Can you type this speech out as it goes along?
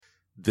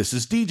This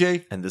is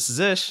DJ. And this is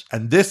Ish.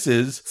 And this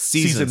is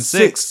Season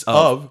 6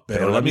 of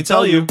Pero Let Me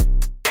Tell You.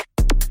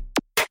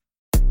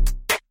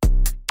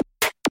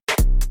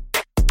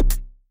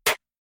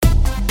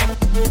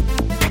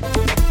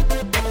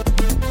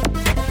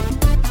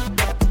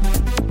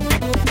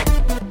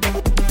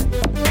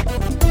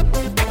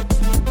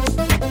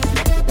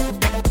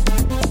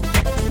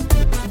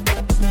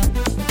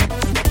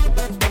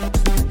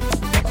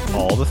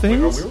 All the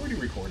things? Are we already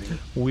recording?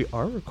 We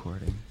are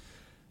recording.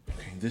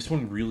 Okay, this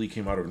one really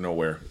came out of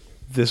nowhere.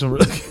 This one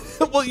really...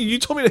 Well, you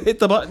told me to hit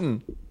the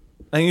button.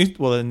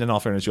 And in all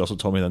fairness, you also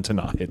told me then to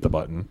not hit the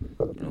button.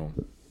 Oh.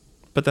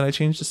 But then I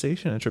changed the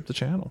station and tripped the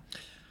channel.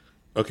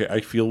 Okay, I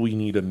feel we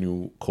need a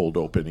new cold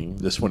opening.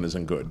 This one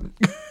isn't good.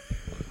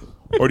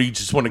 Or do you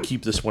just want to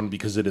keep this one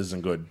because it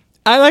isn't good?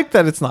 I like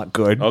that it's not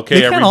good.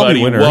 Okay,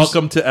 everybody,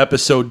 welcome to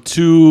episode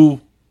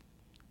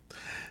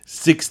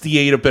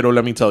 268 of Pero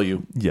Let Me Tell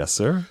You. Yes,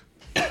 sir.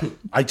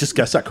 I just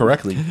guessed that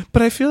correctly.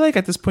 But I feel like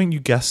at this point you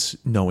guess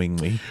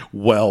knowingly.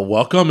 Well,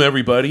 welcome,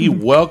 everybody.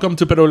 Welcome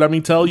to Pero Let Me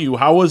Tell You.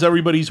 How was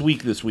everybody's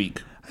week this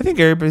week? I think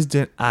everybody's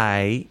doing,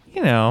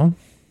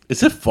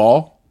 Is it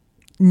fall?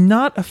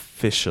 not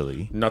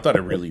officially. Not that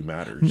it really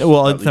matters. No,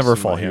 well, At it's least never in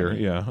fall Miami.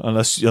 here. Yeah,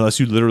 unless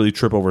you literally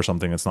trip over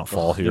something, it's not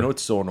fall here. You know,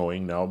 it's so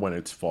annoying now when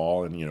it's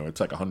fall and, it's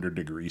like 100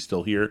 degrees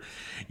still here.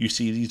 You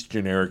see these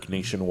generic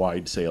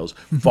nationwide sales.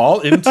 Fall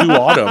into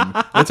autumn.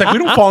 And it's like, we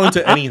don't fall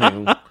into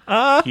anything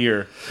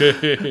here.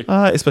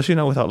 Especially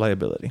not without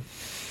liability.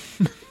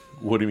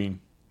 What do you mean?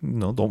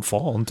 No, don't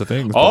fall into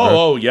things.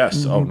 Oh,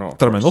 yes. Oh, no.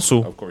 Tremendo su.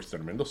 Of course,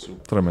 tremendo su.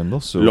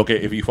 Tremendo su. Look,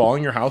 if you fall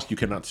in your house, you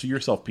cannot see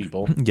yourself,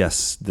 people.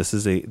 Yes, this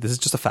is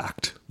just a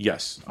fact.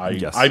 Yes.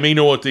 Yes. I may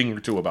know a thing or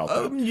two about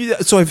that. Yeah,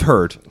 so I've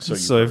heard.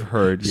 So I've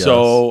heard. Yes.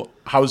 So,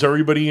 how's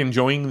everybody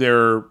enjoying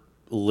their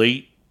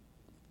late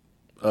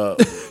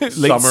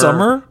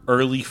summer?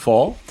 Early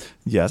fall?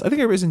 Yes, I think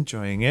everybody's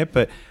enjoying it,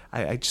 but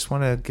I just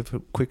want to give a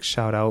quick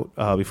shout out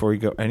before we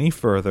go any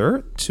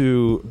further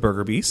to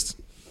Burger Beast.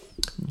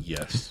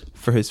 Yes.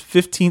 For his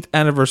 15th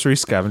anniversary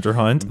scavenger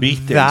hunt.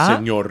 Viste, el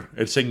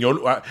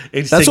señor.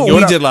 That's what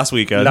we did last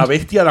weekend. La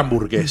bestia la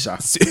hamburguesa.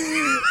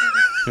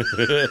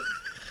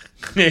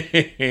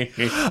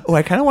 Oh,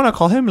 I kind of want to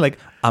call him like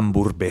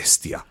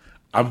Hamburbestia.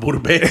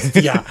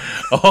 Hamburbestia.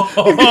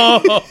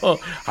 Oh,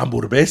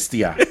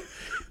 Hamburbestia.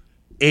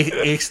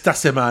 Esta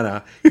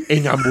semana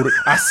en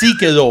así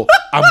quedó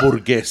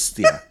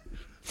Hamburguestia.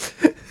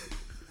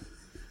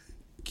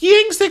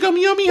 ¿Quién se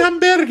comió mi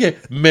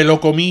hamburguesa? Me lo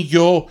comí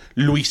yo,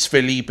 Luis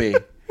Felipe.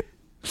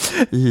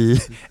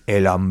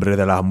 El hambre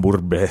de la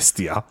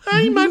hamburbestia.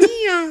 Ay,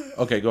 Maria.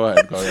 Okay, go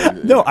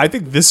ahead. No, I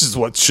think this is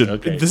what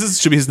should be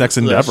his next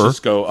endeavor. Let's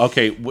just go.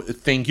 Okay,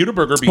 thank you to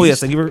Burger Beast. Oh, yes,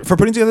 thank you for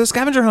putting together the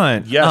scavenger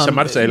hunt. Yes, and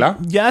Marcela.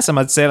 Yes, and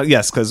Marcela.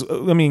 Yes, because,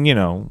 we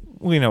know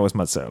it's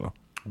Marcela.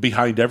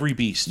 Behind every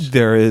beast.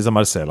 There is a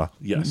Marcela.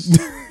 Yes.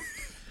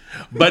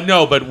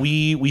 But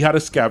we had a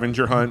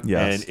scavenger hunt,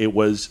 and it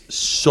was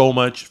so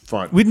much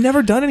fun. We'd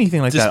never done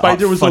anything like that. Despite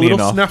there was a little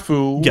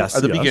snafu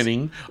at the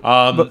beginning.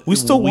 But we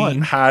still won.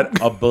 We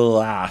had a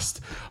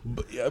blast.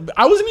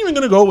 I wasn't even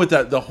going to go with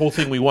the whole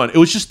thing we won. It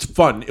was just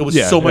fun. It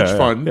was so much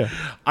fun. Yeah.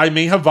 I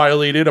may have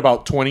violated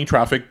about 20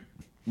 traffic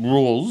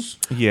rules.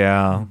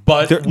 Yeah.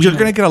 But you're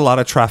going to get a lot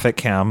of traffic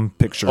cam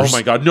pictures. Oh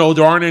my God. No,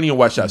 there aren't any in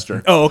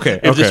Westchester. Oh, okay.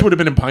 If this would have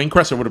been in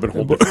Pinecrest, it would have been a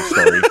whole different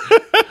story.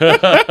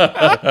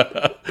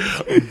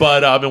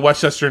 But in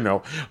Westchester,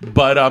 no.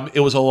 But it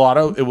was a lot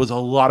of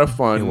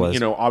fun. It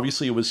was.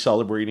 Obviously it was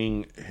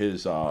celebrating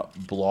his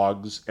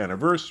blog's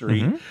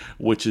anniversary,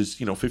 which is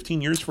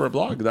 15 years for a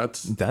blog.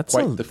 That's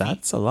quite the feat.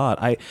 That's a lot.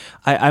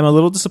 I'm a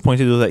little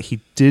disappointed though that he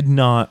did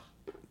not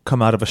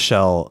come out of a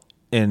shell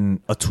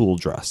in a Tool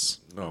dress.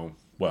 No.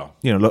 Well,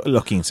 lo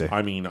 15.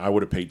 I mean, I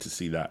would have paid to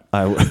see that.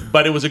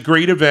 But it was a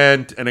great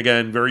event, and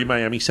again, very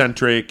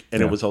Miami-centric,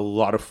 and it was a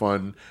lot of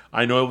fun.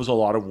 I know it was a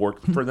lot of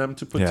work for them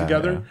to put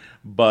together,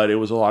 but it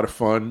was a lot of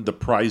fun. The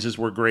prizes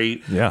were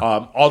great. Yeah.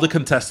 All the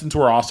contestants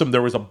were awesome.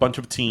 There was a bunch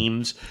of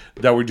teams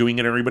that were doing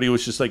it. Everybody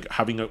was just like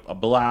having a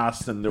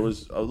blast, and there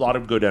was a lot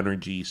of good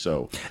energy.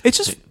 So it's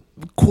just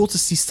cool to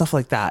see stuff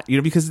like that,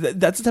 because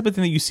that's the type of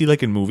thing that you see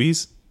like in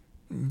movies.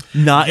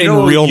 Not in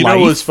real life.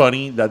 It was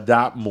funny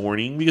that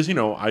morning, because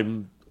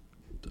I'm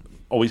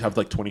always have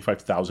like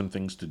 25,000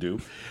 things to do,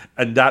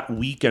 and that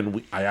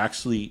weekend I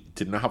actually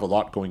didn't have a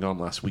lot going on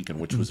last weekend,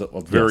 which was a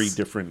very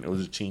different. It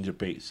was a change of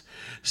pace.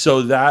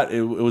 So that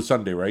it was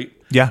Sunday, right?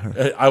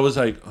 Yeah. I was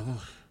like,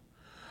 oh,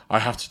 I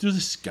have to do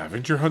the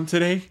scavenger hunt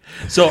today.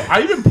 So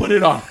I even put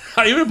it on.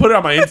 my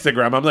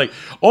Instagram. I'm like,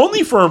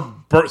 only for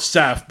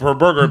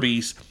Burger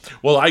Beast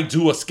will I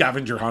do a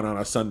scavenger hunt on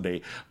a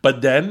Sunday.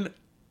 But then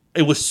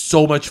it was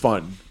so much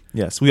fun.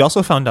 Yes. We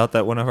also found out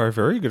that one of our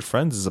very good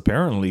friends is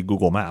apparently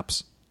Google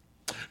Maps.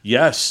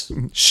 Yes.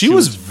 She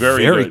was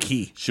very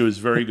key. She was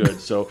very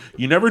good. So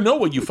you never know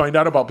what you find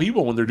out about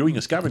people when they're doing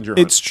a scavenger hunt.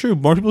 It's true.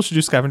 More people should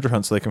do scavenger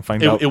hunts so they can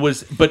find out.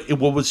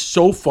 What was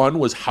so fun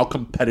was how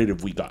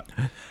competitive we got.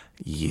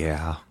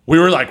 Yeah. We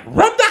were like,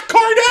 run that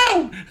car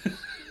down!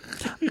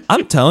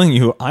 I'm telling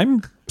you,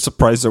 I'm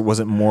surprised there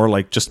wasn't more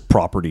like just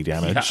property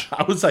damage.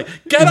 I was like,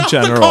 get off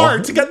general. the car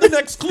to get the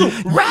next clue.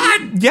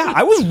 Run! Yeah,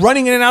 I was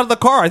running in and out of the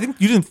car. I think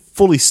you didn't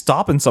fully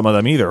stop in some of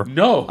them either.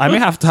 No. I may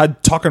have to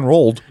had tuck and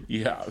rolled.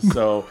 Yeah.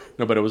 So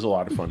no, but it was a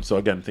lot of fun. So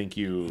again, thank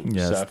you.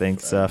 Yes, Seth,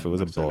 thanks, Seth. It was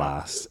a Seth,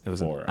 blast. It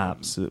was an for,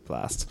 absolute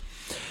blast.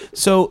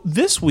 So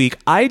this week,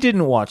 I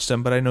didn't watch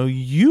them, but I know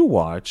you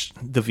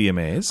watched the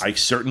VMAs. I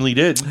certainly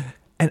did.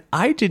 And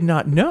I did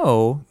not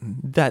know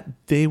that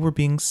they were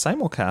being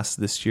simulcast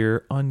this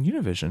year on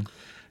Univision.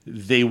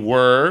 They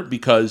were,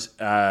 because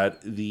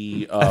at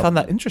the I found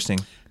that interesting.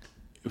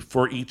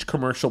 for each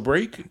commercial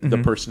break, the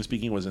person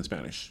speaking was in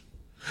Spanish.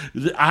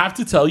 I have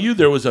to tell you,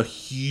 there was a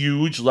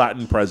huge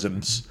Latin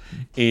presence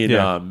in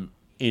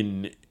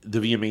the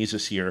VMAs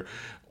this year.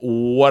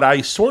 What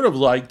I sort of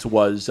liked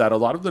was that a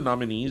lot of the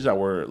nominees that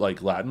were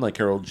like Latin, like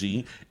Karol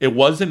G, it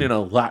wasn't in a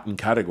Latin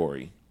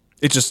category.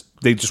 They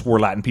just were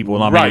Latin people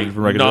nominated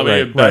for regular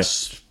Nominated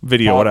best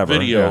video, pop whatever.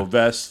 video, Yeah.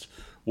 best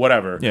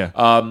whatever.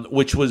 Yeah.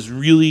 Which was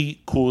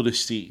really cool to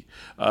see.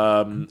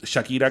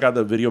 Shakira got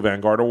the Video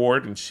Vanguard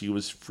Award, and she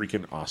was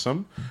freaking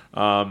awesome.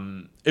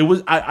 It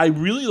was. I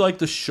really liked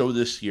the show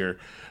this year,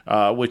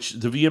 which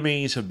the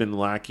VMAs have been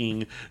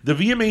lacking. The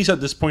VMAs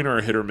at this point are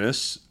a hit or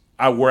miss.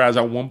 Whereas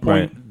at one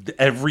point,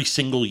 every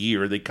single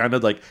year, they kind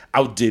of like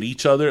outdid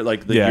each other,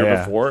 like the year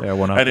before,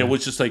 and it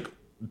was just like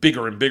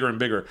bigger and bigger and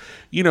bigger.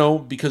 You know,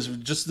 because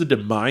of just the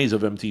demise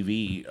of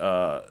MTV,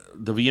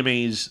 the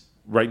VMAs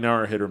right now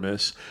are hit or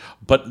miss.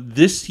 But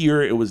this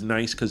year it was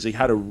nice because they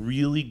had a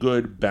really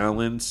good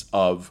balance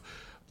of,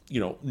 you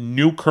know,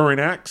 new current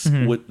acts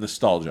with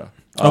nostalgia.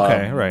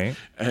 Okay, right.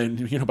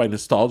 And, you know, by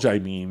nostalgia, I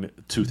mean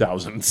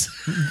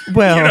 2000s.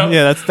 Well, you know?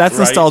 yeah, that's Right?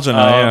 nostalgia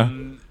now, yeah.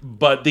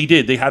 But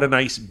they had a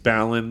nice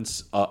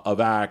balance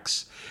of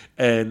acts.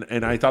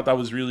 And I thought that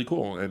was really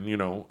cool. And, you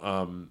know,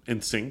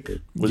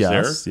 NSYNC was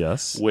there.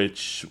 Yes.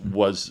 Which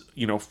was,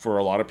 you know, for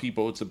a lot of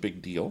people, it's a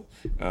big deal.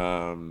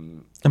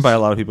 And by a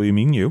lot of people, you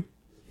mean you.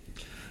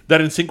 That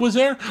NSYNC was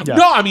there? Yeah.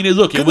 No, I mean,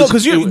 look, it was...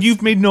 Because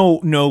you've made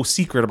no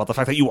secret about the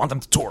fact that you want them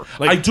to tour.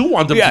 Like, I do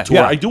want them to tour.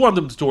 Yeah. I do want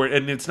them to tour.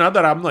 And it's not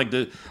that I'm like...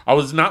 I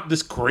was not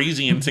this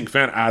crazy NSYNC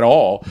fan at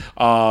all.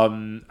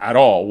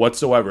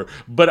 Whatsoever.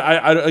 But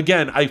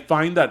I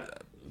find that...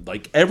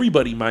 Like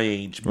everybody my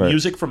age,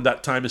 music from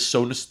that time is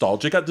so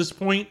nostalgic at this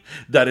point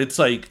that it's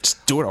like...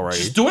 Just do it already.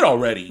 Just do it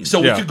already.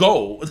 So we could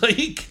go.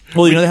 Like,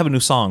 well, you know, they have a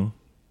new song.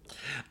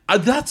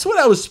 That's what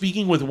I was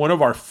speaking with one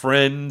of our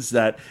friends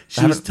that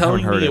she was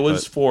telling me it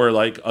was for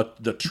like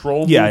the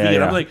Troll movie.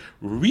 And I'm like,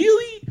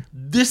 really?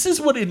 This is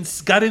what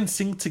got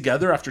NSYNC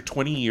together after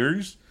 20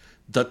 years?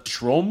 The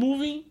Troll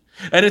movie?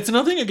 And it's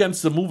nothing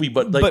against the movie,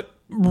 but like...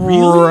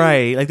 really?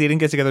 Right. Like they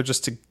didn't get together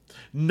just to...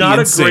 Not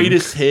a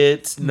greatest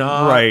hits,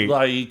 not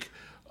like...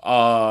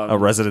 a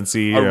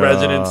residency.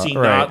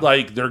 Not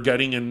like they're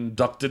getting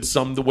inducted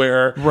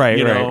somewhere. Right,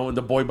 you know, in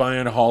the Boy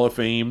Band Hall of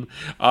Fame.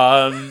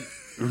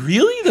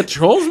 Really? The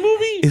Trolls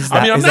movie? Is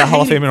that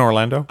Hall of Fame in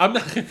Orlando? I'm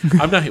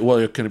not. Well,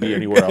 it couldn't be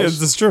anywhere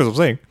else. It's true, as I'm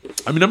saying.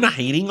 I mean, I'm not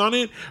hating on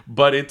it,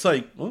 but it's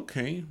like,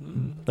 okay.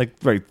 Like,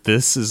 right,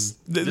 this is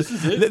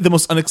it? the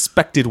most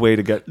unexpected way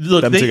to get them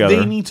together. together.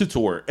 They need to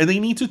tour. And they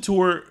need to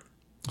tour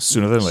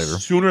sooner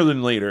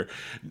than later.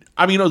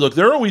 I mean, look,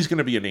 they're always going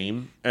to be a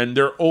name, and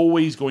they're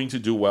always going to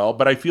do well,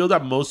 but I feel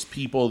that most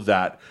people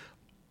that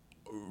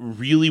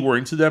really were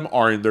into them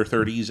are in their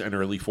 30s and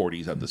early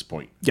 40s at this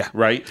point. Yeah.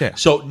 Right? Yeah.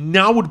 So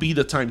now would be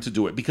the time to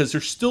do it because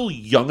they're still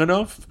young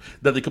enough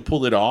that they could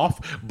pull it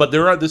off, but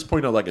they're at this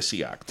point a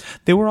legacy act.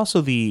 They were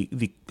also the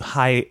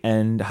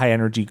high-end,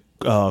 high-energy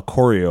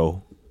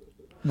choreo,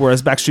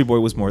 whereas Backstreet Boy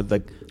was more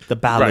like the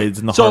ballads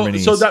and the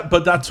harmonies.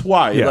 But that's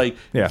why.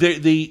 Yeah.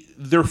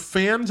 Their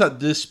fans at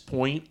this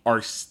point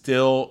are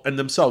still, and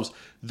themselves,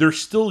 they're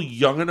still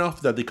young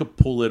enough that they could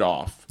pull it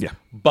off. Yeah.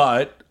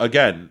 But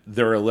again,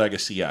 they're a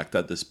legacy act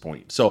at this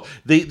point. So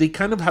they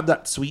kind of have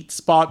that sweet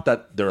spot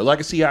that they're a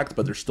legacy act,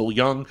 but they're still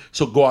young.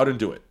 So go out and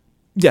do it.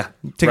 Yeah.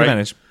 Take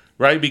advantage.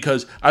 Right?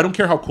 Because I don't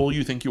care how cool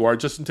you think you are,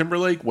 Justin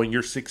Timberlake, when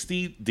you're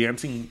 60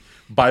 dancing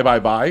Bye Bye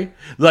Bye.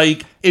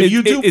 Like, if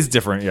you do... It's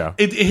different, yeah.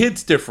 It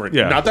hits different.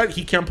 Yeah. Not that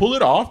he can't pull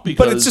it off,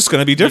 because... But it's just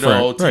going to be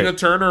different. You know, Tina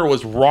Turner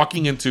was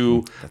rocking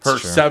into her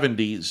true.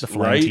 70s, The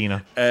flying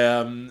Tina.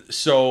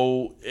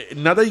 So,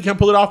 not that he can't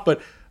pull it off,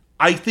 but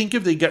I think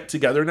if they get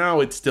together now,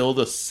 it's still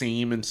the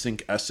same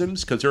NSYNC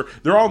essence, because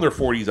they're all in their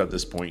 40s at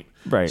this point.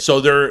 Right. So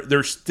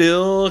they're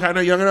still kind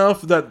of young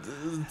enough that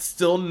it's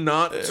still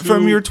not too...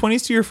 From your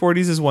 20s to your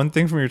 40s is one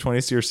thing. From your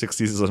 20s to your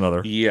 60s is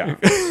another. Yeah.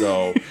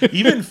 So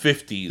even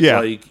 50s. Yeah.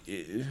 Like,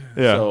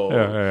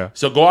 Yeah.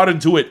 So go out and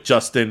do it,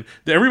 Justin.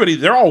 Everybody,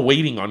 they're all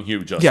waiting on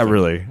you, Justin. Yeah,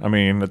 really. I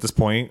mean, at this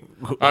point,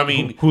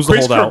 who's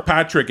Chris the holdout?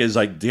 Kirkpatrick is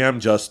like,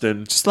 damn,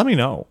 Justin. Just let me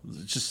know.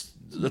 Just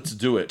let's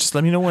do it. Just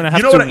let me know when I have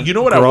you know to what, you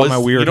know what grow I out was my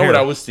weird hair. what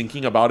I was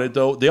thinking about it,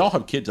 though? They all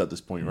have kids at this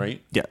point,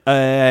 right? Yeah.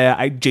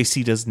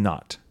 JC does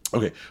not.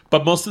 Okay.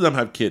 But most of them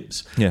have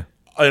kids. Yeah.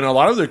 And a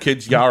lot of their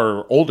kids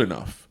are old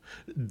enough.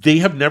 They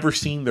have never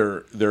seen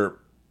their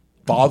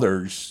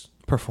fathers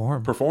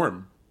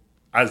Perform.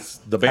 as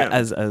the band.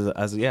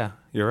 As yeah,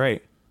 you're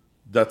right.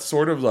 That's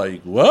sort of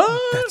like, what?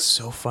 That's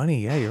so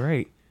funny. Yeah, you're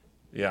right.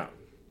 Yeah.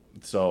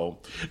 So,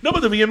 no,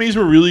 but the VMAs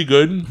were really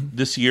good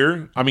this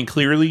year. I mean,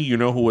 clearly, you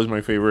know who was my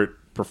favorite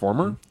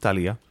performer?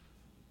 Talia.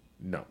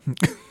 No.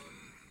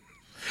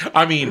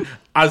 I mean,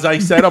 as I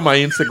said on my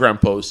Instagram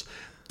post,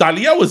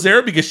 Talia was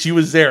there because she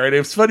was there. And it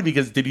was funny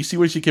because did you see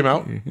when she came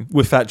out?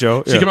 With Fat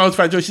Joe? She came out with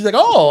Fat Joe. She's like,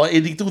 oh,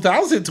 in the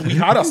 2000s, we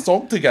had a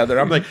song together.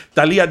 I'm like,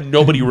 Talia,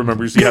 nobody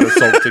remembers we had a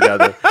song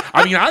together.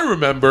 I mean, I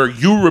remember,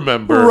 you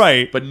remember.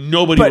 Right. But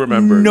nobody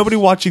remembers. Nobody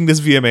watching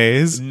this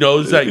VMAs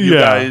knows that you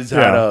guys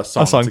had a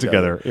song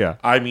together. Yeah.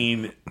 I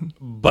mean,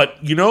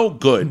 but, you know,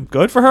 good.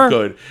 Good for her.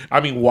 Good. I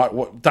mean,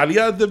 what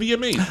Talia at the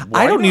VMAs.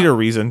 I don't need a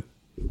reason.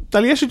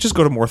 Talia should just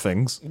go to more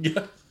things.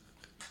 Yeah.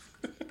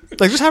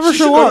 Like, just have her She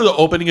should show go up. to the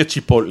opening of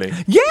Chipotle.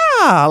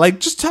 Yeah, like,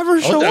 just have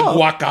her show The up.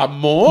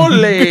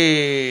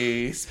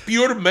 guacamole. It's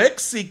pure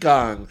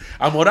Mexican.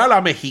 Amor a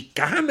la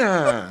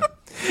mexicana.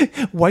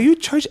 Why you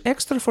charge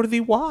extra for the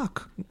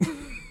walk?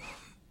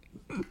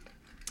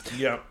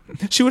 Yeah.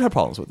 She would have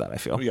problems with that, I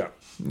feel. Yeah.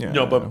 Yeah.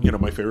 No, but, you know,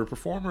 my favorite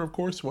performer, of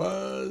course,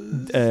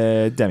 was...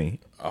 Demi.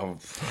 Oh,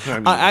 I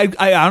mean,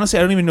 I honestly,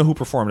 I don't even know who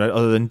performed it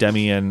other than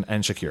Demi and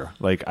Shakira.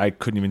 Like, I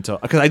couldn't even tell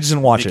because I just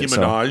didn't watch Nicki it.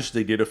 Minaj,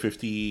 they did a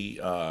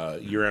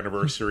 50-year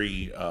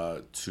anniversary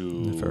For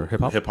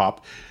to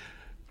hip-hop.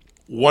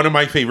 One of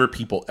my favorite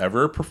people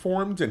ever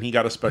performed, and he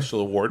got a special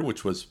award,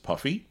 which was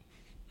Puffy.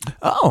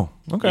 Oh,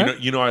 okay.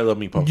 You know I love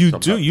me Puffy. You some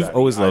do. Puff You've Daddy.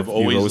 always loved. I've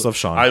You've always loved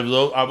Sean.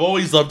 I've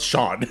always loved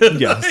Sean.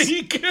 Yes.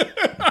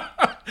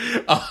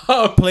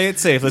 Play it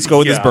safe. Let's go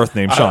with his birth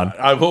name, Sean.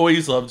 I've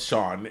always loved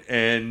Sean,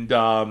 and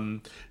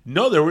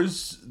no, there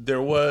was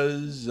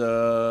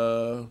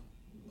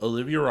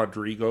Olivia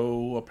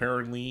Rodrigo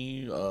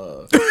apparently.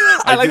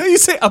 I like how you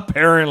say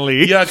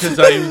apparently. Yeah, because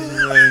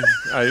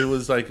I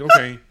was like,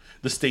 okay,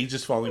 the stage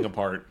is falling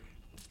apart.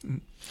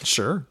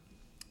 Sure.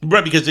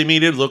 Right, because they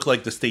made it look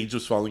like the stage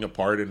was falling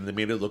apart, and they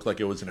made it look like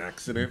it was an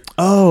accident.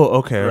 Oh,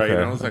 okay. Right,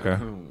 Okay. and I was like,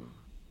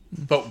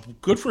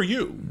 but good for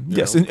you.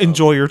 Yes, know?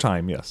 enjoy your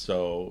time. Yes.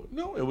 So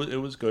no, it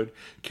was good.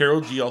 Carol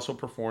G also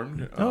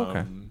performed. Oh,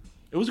 okay.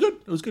 It was good.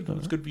 It was good. It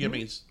was good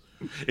VMAs.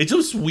 It's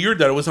just weird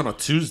that it was on a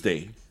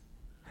Tuesday.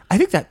 I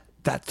think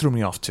that threw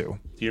me off too.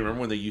 Do you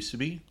remember when they used to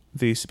be?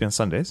 They used to be on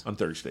Sundays. On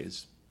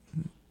Thursdays,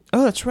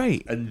 Oh, that's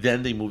right. and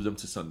then they moved them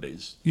to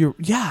Sundays. I they were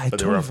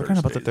totally on forgot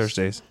about the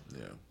Thursdays. Thursdays.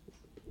 Yeah.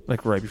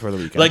 Like right before the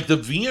weekend. Like the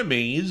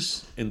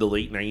VMAs in the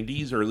late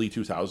 90s, early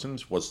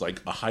 2000s was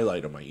like a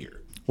highlight of my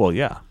year. well,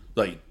 yeah,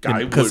 Like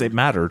because it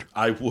mattered.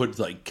 I would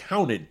like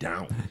count it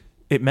down.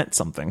 It meant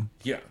something.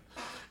 Yeah.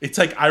 It's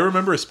like I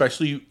remember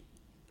especially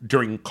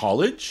during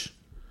college,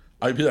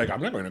 I'd be like,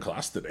 I'm not going to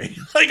class today.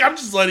 Like I'm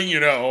just letting you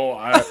know.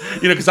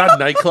 Because I had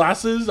night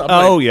classes.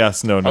 I'm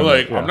Yes, no. I'm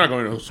not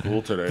going to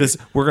school today.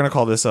 We're gonna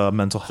call this a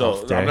mental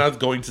health so day. I'm not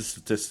going to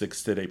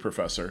statistics today,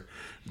 professor.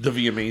 The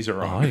VMAs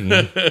are on.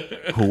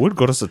 Who would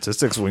go to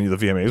statistics when the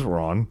VMAs were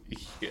on?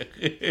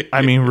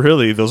 I mean,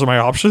 really, those are my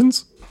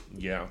options.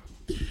 Yeah.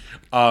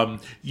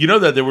 You know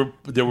that they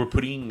were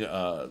putting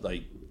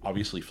like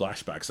obviously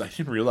flashbacks. I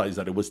didn't realize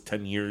that it was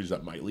 10 years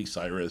that Miley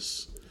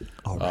Cyrus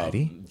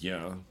Already?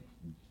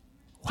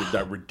 did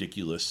that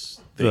ridiculous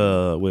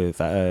thing.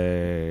 With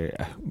Alan-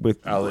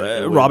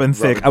 Robin Robin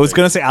Thicke. I was Thicke.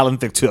 gonna say Alan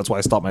Thicke too. That's why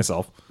I stopped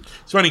myself.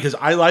 It's funny because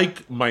I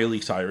like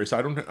Miley Cyrus.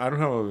 I don't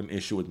have an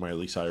issue with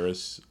Miley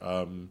Cyrus.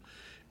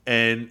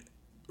 And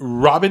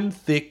Robin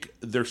Thicke,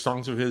 there's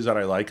songs of his that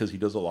I like because he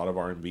does a lot of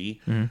R&B.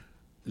 Mm-hmm.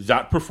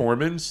 That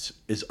performance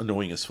is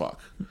annoying as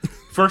fuck.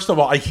 First of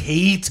all, I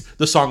hate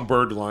the song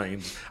Blurred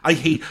Lines.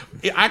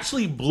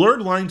 Actually,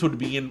 Blurred Lines would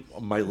be in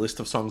my list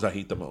of songs I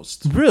hate the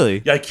most.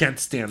 Really? Yeah, I can't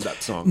stand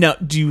that song. Now,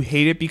 do you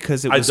hate it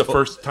because it was The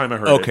first time I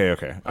heard it.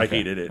 Okay. I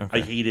hated it. Okay.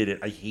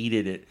 I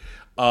hated it.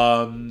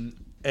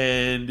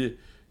 And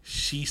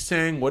she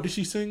sang, what did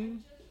she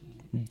sing?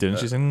 Didn't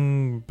she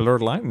sing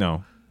Blurred Line?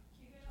 No.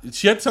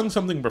 She had sung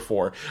something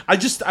before. I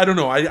don't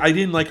know. I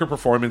didn't like her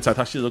performance. I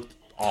thought she looked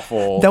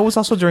awful. That was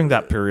also during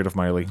that period of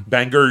Miley.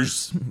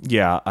 Bangers.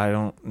 Yeah, I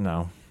don't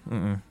know.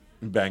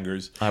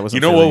 Bangers. I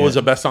wasn't You know what feeling was it.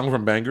 the best song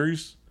from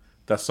Bangers?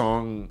 That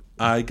song,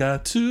 I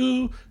got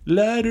 2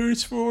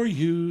 letters for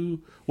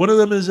you. One of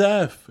them is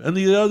F, and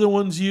the other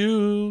one's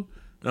you.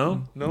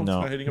 No? It's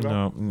not hitting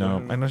about?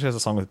 No. I know she has a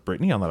song with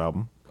Britney on that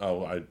album.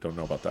 Oh, I don't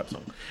know about that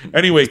song.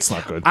 Anyway, It's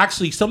not good.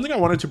 Actually, something I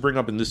wanted to bring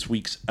up in this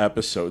week's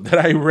episode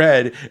that I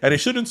read, and it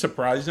shouldn't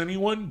surprise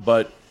anyone,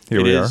 but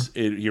Here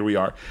we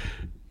are.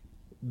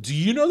 Do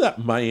you know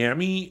that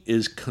Miami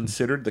is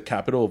considered the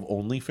capital of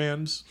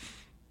OnlyFans?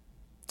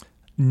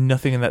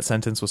 Nothing in that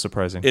sentence was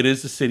surprising. It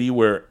is the city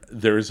where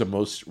there is the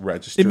most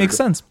registered It makes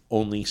sense.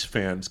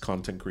 OnlyFans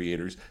content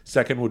creators.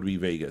 Second would be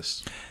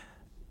Vegas.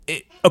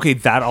 Okay,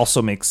 that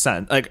also makes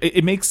sense. Like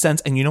it makes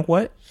sense. And you know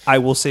what? I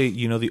will say,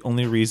 the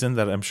only reason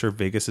that I'm sure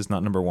Vegas is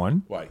not number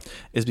one Why?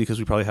 is because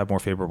we probably have more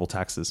favorable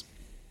taxes.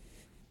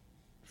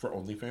 For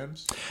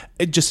OnlyFans?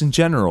 Just in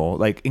general,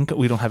 like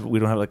we don't have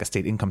like a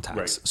state income tax.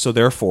 Right. So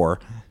therefore,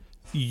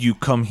 you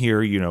come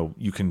here,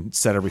 you can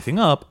set everything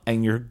up,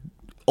 and you're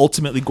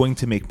ultimately going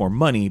to make more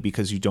money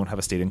because you don't have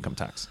a state income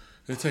tax.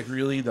 It's like,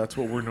 really, that's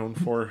what we're known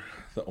for,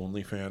 the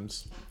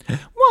OnlyFans.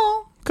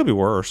 Well, could be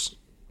worse.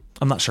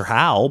 I'm not sure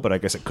how, but I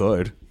guess it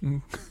could.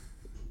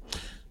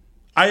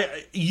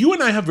 You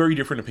and I have very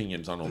different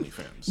opinions on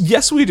OnlyFans.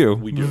 Yes, we do.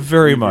 We do.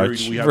 Very We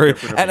much. have Very,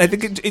 different and I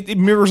think it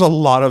mirrors a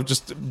lot of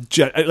just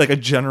like a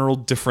general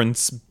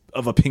difference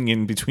of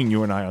opinion between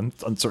you and I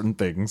on certain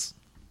things.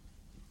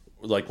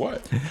 Like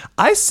what?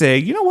 I say,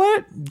 you know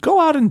what? Go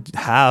out and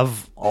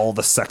have all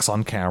the sex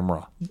on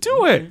camera.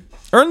 Do it.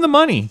 Earn the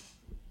money.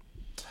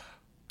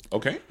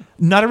 Okay.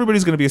 Not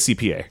everybody's going to be a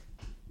CPA.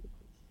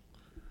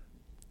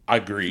 I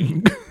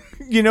agree.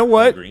 You know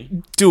what? agree.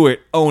 Do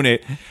it. Own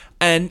it.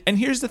 And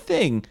here's the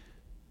thing.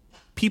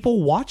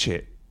 People watch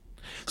it.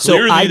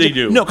 Clearly they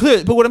do. No,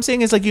 clearly, but what I'm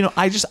saying is, like, you know,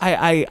 I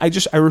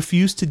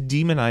refuse to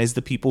demonize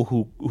the people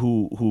who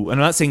and I'm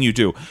not saying you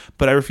do,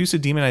 but I refuse to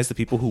demonize the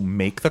people who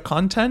make the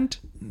content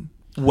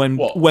when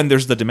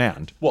there's the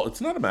demand. Well,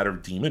 it's not a matter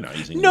of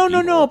demonizing.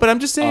 No, but I'm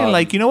just saying,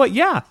 like, you know what?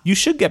 Yeah, you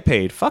should get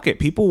paid. Fuck it.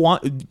 People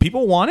want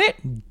it.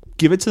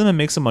 Give it to them and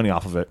make some money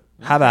off of it.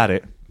 Have at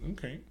it.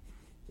 Okay.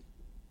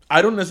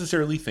 I don't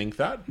necessarily think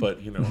that,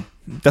 but, you know.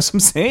 That's what I'm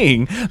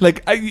saying.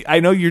 Like, I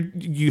know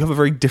you have a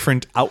very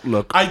different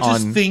outlook. I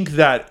just think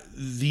that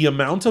the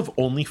amount of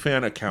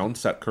OnlyFans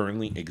accounts that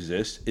currently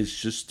exist is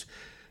just,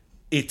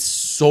 it's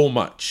so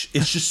much.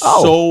 It's just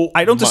so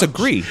I don't much.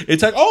 disagree.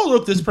 It's like, oh,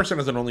 look, this person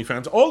has an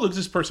OnlyFans. Oh, look,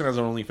 this person has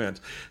an OnlyFans.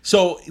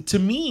 So to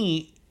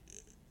me,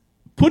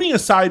 putting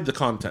aside the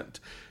content,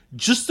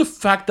 just the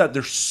fact that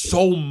there's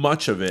so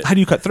much of it. How do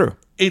you cut through?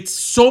 It's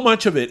so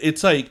much of it.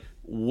 It's like,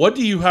 what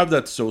do you have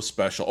that's so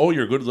special? Oh,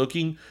 you're good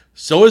looking.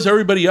 So is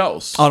everybody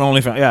else. On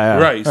OnlyFans, yeah.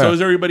 Right. So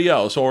is everybody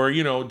else. Or,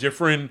 you know,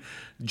 different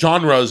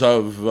genres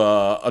of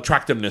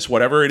attractiveness,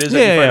 whatever it is that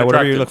you find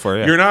whatever attractive. you look for,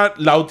 yeah. You're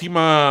not la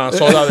última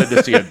soda del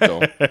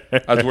desierto,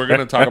 as we're going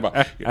to talk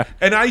about.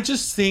 And I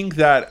just think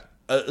that,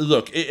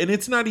 look, and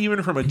it's not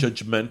even from a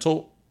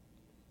judgmental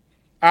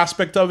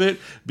aspect of it,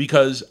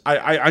 because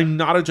I'm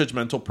not a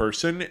judgmental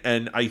person,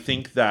 and I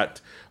think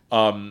that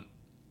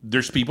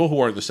there's people who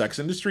are in the sex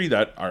industry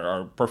that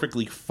are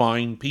perfectly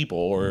fine people,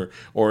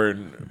 or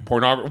in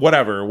pornography,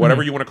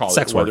 whatever you want to call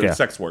sex it, work, whether it's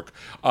sex work,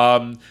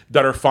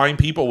 that are fine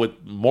people with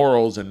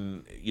morals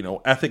and, you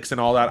know, ethics and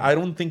all that. I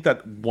don't think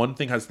that one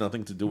thing has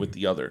nothing to do with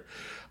the other.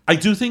 I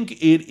do think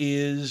it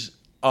is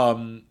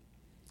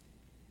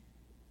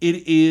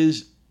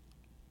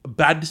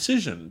bad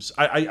decisions.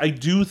 I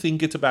do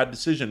think it's a bad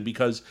decision,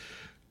 because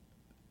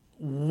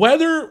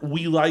whether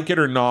we like it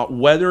or not,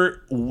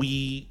 whether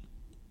we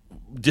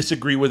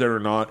disagree with it or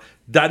not,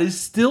 that is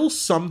still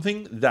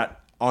something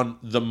that, on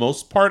the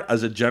most part,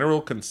 as a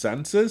general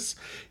consensus,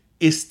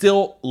 is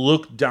still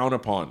looked down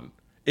upon.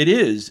 It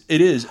is,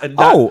 and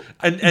that,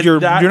 and you're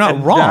not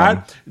and wrong.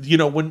 That, you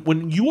know,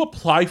 when you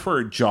apply for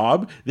a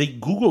job, they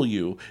Google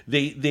you.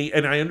 They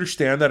and I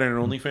understand that in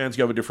OnlyFans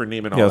you have a different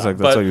name and all that. Like,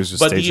 that's what you was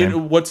just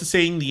staging. What's the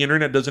saying? The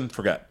internet doesn't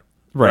forget.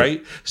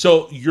 Right.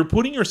 So you're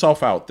putting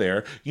yourself out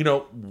there. You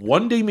know,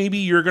 one day maybe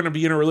you're going to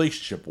be in a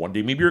relationship. One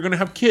day maybe you're going to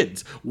have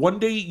kids. One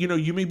day, you know,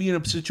 you may be in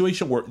a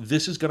situation where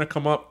this is going to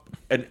come up.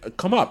 And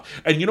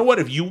you know what?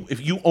 If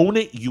you own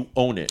it, you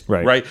own it.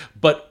 Right.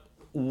 But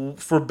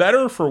for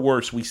better or for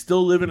worse, we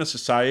still live in a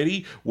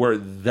society where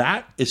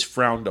that is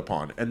frowned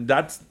upon, and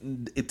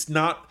it's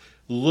not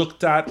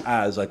looked at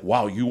as like,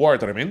 wow, you are a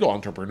tremendo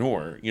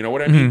entrepreneur. You know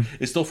what I mean?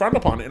 It's still frowned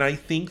upon, and I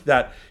think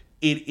that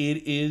it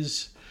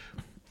is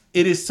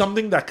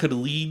something that could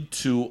lead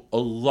to a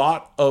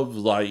lot of,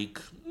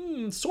 like,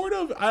 sort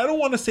of, I don't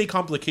want to say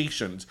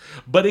complications,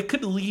 but it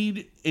could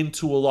lead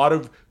into a lot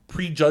of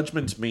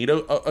prejudgments made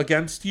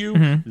against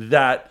you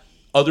that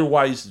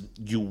otherwise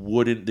they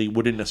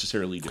wouldn't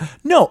necessarily do.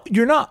 No,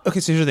 you're not.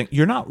 Okay, so here's the thing.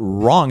 You're not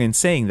wrong in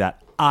saying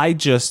that. I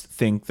just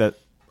think that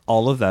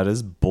all of that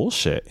is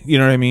bullshit. You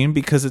know what I mean?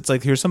 Because it's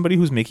like, here's somebody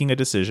who's making a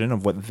decision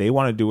of what they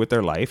want to do with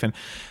their life, and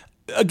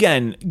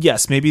again,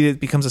 yes, maybe it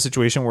becomes a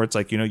situation where it's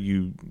like, you know,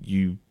 you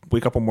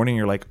wake up one morning and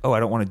you're like, oh,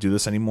 I don't want to do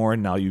this anymore,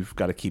 and now you've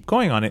got to keep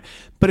going on it.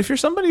 But if you're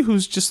somebody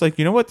who's just like,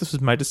 you know what, this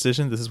was my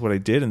decision, this is what I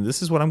did, and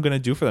this is what I'm going to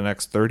do for the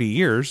next 30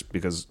 years,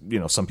 because, you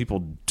know, some people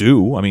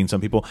do. I mean,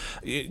 some people,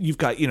 you've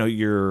got, you know,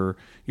 your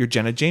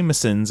Jenna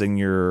Jamesons and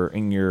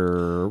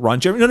your Ron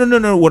Jeremy.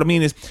 No. What I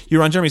mean is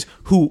your Ron Jeremys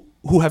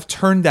who have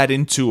turned that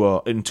into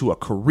a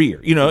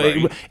career, you know,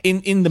 right,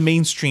 in the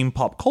mainstream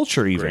pop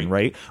culture even,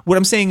 right? What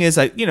I'm saying is,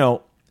 you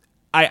know,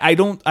 I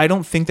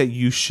don't think that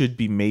you should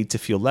be made to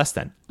feel less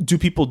than. Do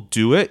people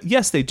do it?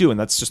 Yes, they do, and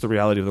that's just the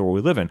reality of the world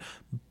we live in.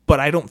 But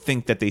I don't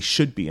think that they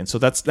should be, and so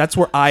that's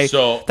where I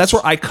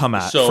come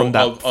at from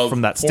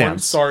that stance. Porn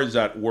stars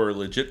that were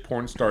legit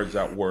porn stars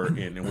that were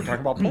in, and we're talking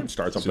about porn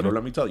stars. But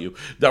let me tell you,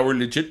 that were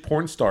legit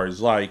porn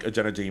stars like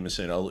Jenna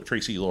Jameson,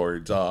 Tracy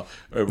Lords,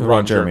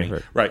 Ron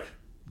Jeremy, right?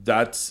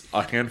 That's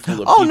a handful of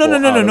people. Oh,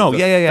 no.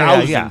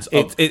 Yeah.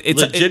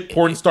 It's legit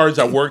porn stars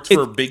that worked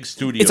for big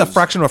studios. It's a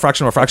fraction of a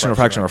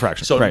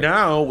fraction. So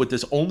now with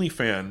this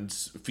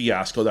OnlyFans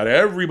fiasco that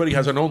everybody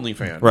has an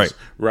OnlyFans,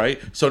 right?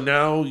 So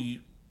now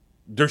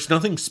there's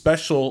nothing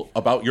special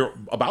about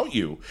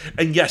you.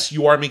 And yes,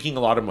 you are making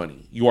a lot of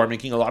money. You are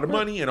making a lot of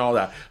money and all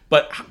that.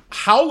 But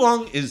how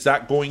long is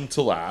that going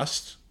to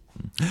last?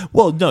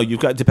 Well, no, you've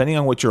got, depending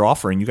on what you're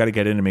offering, you got to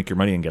get in and make your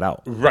money and get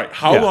out. Right.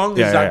 How long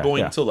is that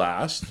going to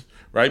last?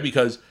 Right?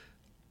 Because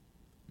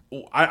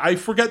I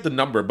forget the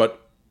number,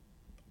 but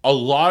a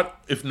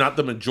lot, if not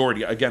the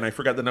majority, again, I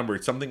forgot the number.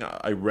 It's something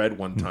I read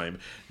one time,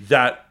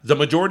 that the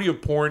majority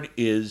of porn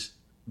is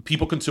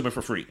people consume it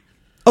for free.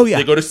 Oh yeah,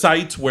 they go to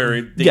sites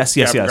where they yes,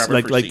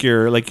 like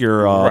your right.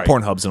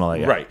 Pornhubs and all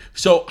that. Yeah. Right.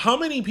 So how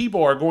many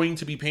people are going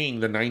to be paying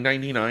the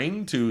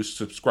 $9.99 to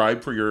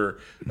subscribe for your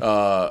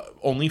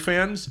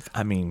OnlyFans?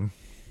 I mean,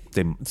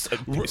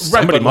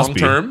 somebody must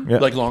be long term.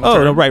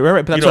 Oh no, right.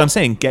 But that's what I'm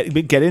saying. Get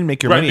in,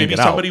 make your money, and get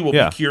out. Maybe somebody will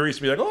be curious,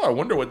 and be like, "Oh, I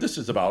wonder what this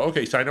is about."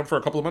 Okay, sign up for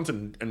a couple of months,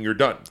 and you're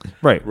done.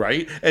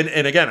 Right.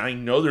 And again, I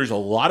know there's a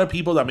lot of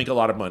people that make a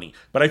lot of money,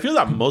 but I feel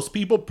that most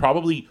people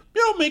probably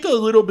make a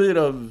little bit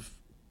of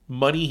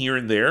money here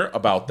and there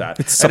about that.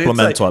 It's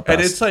supplemental at best.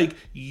 And it's like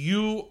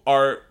you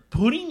are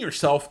putting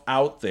yourself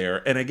out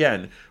there. And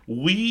again,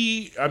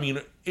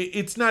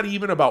 it's not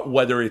even about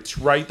whether it's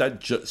right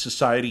that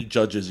society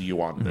judges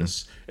you on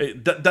this.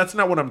 That's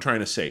not what I'm trying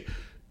to say.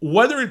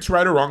 Whether it's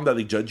right or wrong that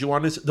they judge you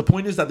on this, the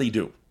point is that they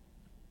do.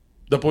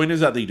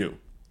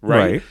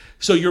 Right?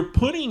 So you're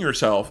putting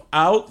yourself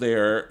out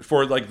there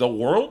for like the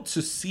world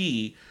to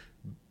see,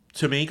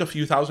 to make a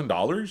few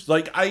 $1,000s.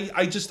 Like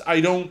I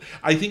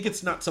think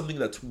it's not something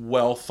that's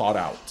well thought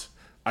out.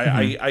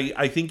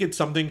 I think it's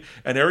something,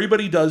 and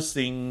everybody does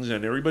things,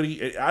 and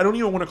everybody, I don't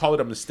even want to call it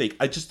a mistake.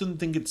 I just don't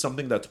think it's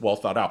something that's well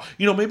thought out.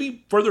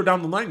 Maybe further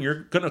down the line,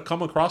 you're going to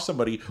come across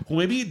somebody who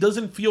maybe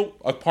doesn't feel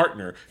a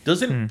partner,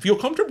 doesn't feel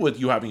comfortable with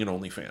you having an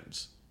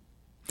OnlyFans.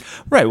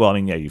 Right. Well, I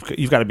mean, yeah,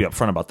 you've got to be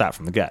upfront about that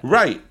from the get.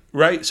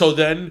 Right. So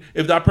then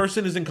if that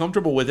person isn't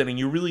comfortable with it and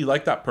you really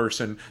like that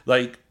person,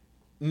 like,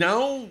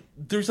 now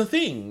there's a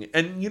thing.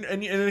 And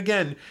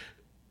again,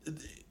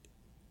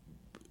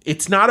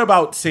 it's not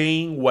about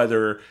saying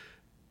whether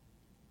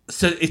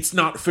it's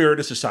not fair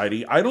to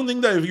society. I don't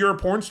think that if you're a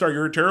porn star,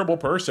 you're a terrible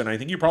person. I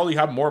think you probably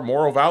have more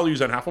moral values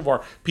than half of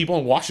our people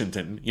in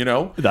Washington,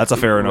 That's a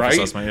fair enough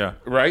assessment, yeah.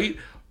 Right?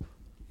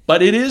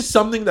 But it is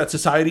something that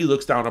society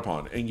looks down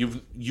upon. And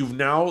you've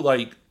now,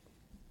 like,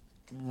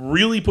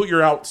 really put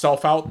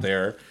yourself out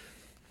there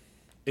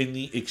in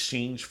the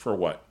exchange for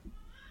what?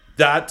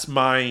 That's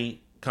my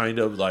kind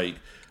of like,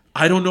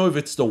 I don't know if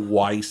it's the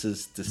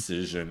wisest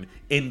decision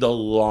in the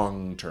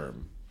long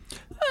term.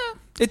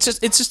 It's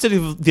just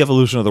the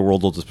evolution of the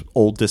world's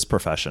oldest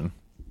profession.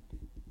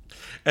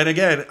 And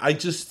again, I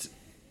just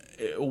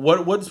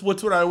what's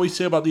what I always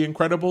say about The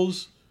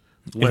Incredibles?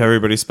 If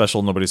everybody's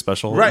special, nobody's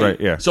special. Right.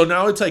 Yeah. So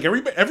now it's like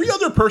every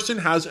other person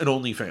has an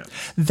OnlyFans.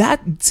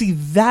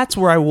 That's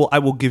where I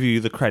will give you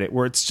the credit.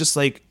 Where it's just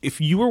like,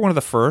 if you were one of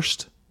the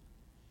first.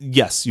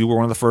 Yes, you were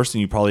one of the first,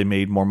 and you probably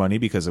made more money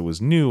because it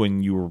was new,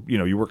 and you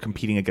were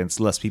competing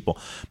against less people.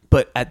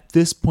 But at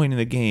this point in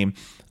the game,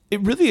 it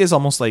really is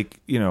almost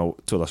like, to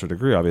a lesser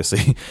degree,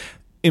 obviously,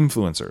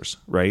 influencers,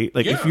 right?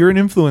 Like if you're an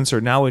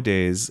influencer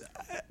nowadays,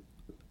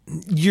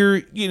 you're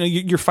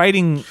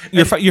fighting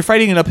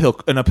an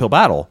uphill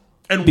battle,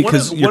 and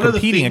because you're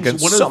competing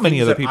against so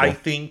many other people. I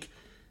think,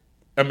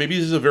 and maybe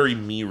this is a very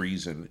me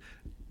reason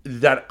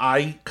that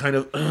I kind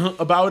of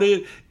about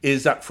it,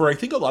 is that for I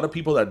think a lot of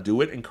people that do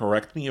it, and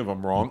correct me if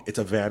I'm wrong, it's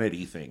a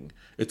vanity thing.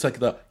 It's like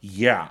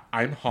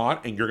I'm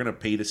hot and you're gonna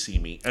pay to see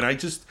me, and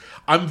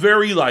I'm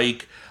very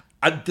like,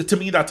 to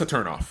me that's a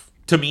turnoff.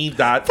 To me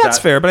that's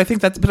fair, but I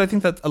think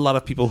that a lot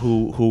of people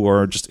who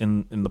are just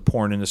in the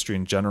porn industry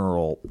in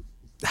general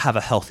have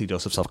a healthy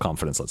dose of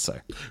self-confidence, let's say.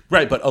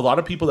 Right, but a lot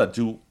of people that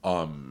do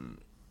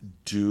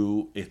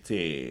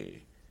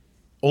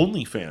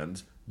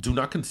OnlyFans do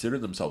not consider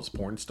themselves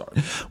porn stars.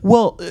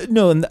 Well,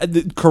 no,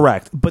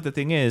 correct. But the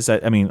thing is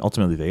that, I mean,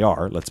 ultimately they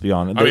are. Let's be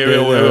honest.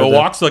 It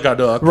walks like a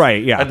duck,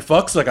 right? Yeah, and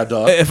fucks like a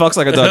duck. It fucks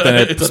like a duck, then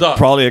it's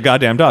probably a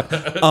goddamn duck.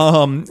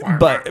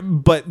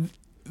 But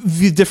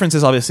the difference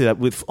is obviously that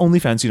with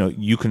OnlyFans,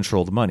 you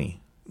control the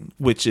money,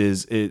 which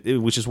is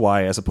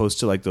why, as opposed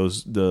to like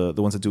the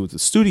ones that do with the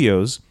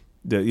studios,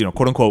 the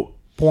quote unquote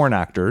porn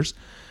actors.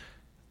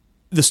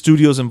 The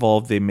studios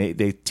involved,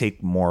 they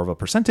take more of a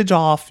percentage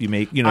off. You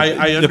make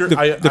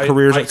the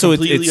careers. I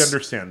completely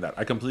understand that.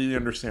 I completely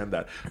understand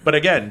that. But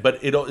again,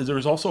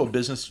 there's also a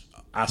business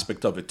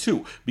aspect of it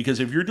too, because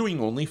if you're doing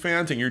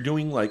OnlyFans and you're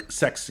doing like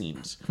sex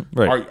scenes,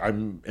 right? I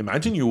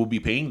imagine you will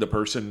be paying the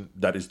person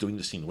that is doing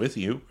the scene with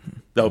you.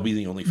 That will be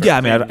the OnlyFans. Yeah,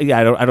 I mean,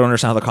 I don't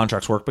understand how the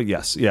contracts work, but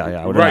yes,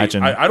 I would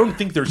imagine. I don't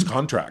think there's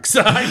contracts.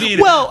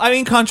 I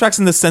mean contracts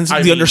in the sense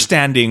of the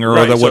understanding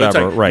or the whatever.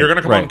 So like, you're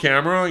gonna come on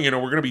camera.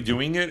 We're gonna be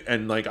doing it,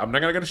 and like I'm not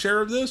gonna get a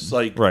share of this.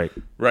 Like,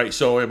 right.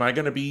 So am I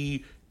gonna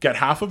get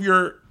half of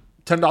your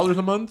 $10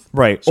 a month,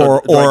 right?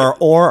 So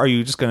or are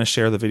you just going to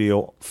share the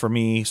video for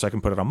me so I can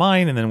put it on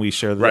mine, and then we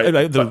share the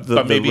right?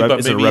 But maybe that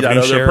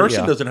other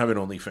person doesn't have an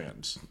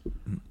OnlyFans.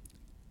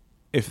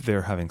 If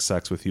they're having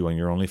sex with you on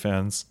your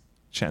OnlyFans,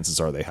 chances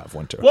are they have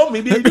one too. Well,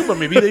 maybe they do, but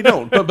maybe they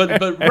don't.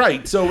 But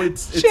right. So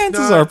it's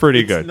Chances not, are pretty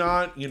it's good.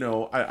 Not,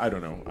 I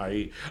don't know.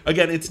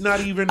 It's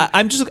not even.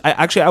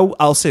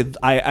 I'll say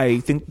I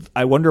think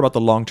I wonder about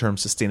the long term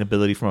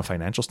sustainability from a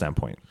financial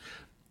standpoint.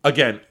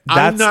 Again,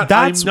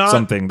 That's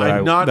something that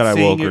I'm not I will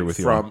saying agree it with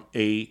you on. from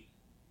a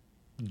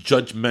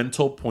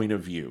judgmental point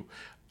of view.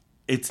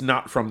 It's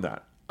not from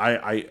that.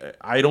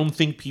 I don't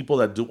think people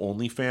that do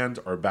OnlyFans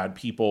are bad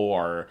people,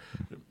 are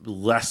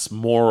less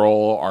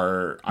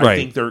moral, I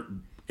think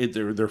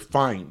they're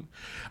fine.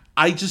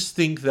 I just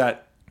think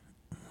that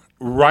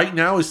right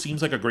now it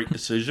seems like a great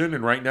decision,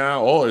 and right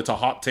now, it's a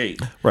hot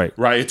take. Right.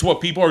 It's what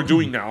people are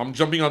doing now. I'm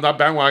jumping on that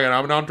bandwagon.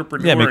 I'm an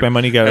entrepreneur. Yeah, make my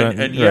money, get it.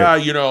 And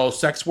Right.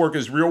 sex work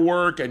is real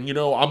work, and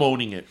I'm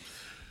owning it.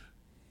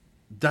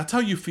 That's how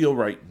you feel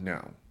right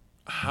now.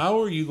 How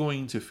are you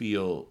going to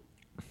feel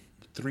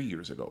 3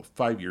 years ago,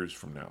 5 years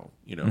from now,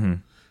 Mm-hmm.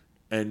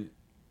 and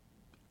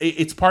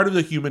it's part of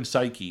the human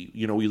psyche.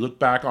 We look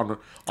back on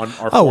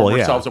our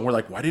former selves and we're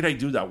like, why did I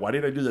do that? Why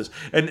did I do this?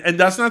 And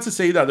that's not to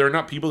say that there are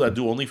not people that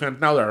do OnlyFans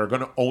now that are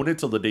going to own it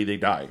till the day they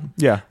die.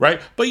 Yeah.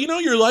 Right. But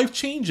your life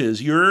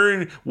changes.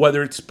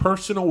 Whether it's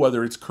personal,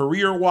 whether it's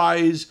career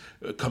wise,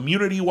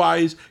 community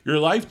wise, your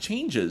life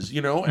changes,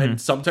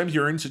 and sometimes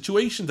you're in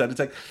situations that it's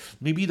like,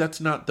 maybe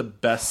that's not the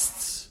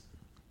best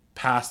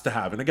past to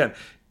have. And again,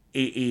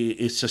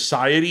 is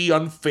society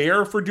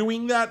unfair for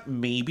doing that?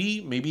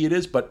 Maybe it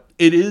is, but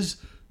it is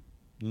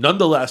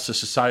nonetheless the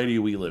society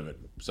we live in.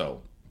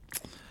 So,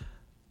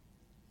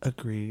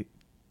 agree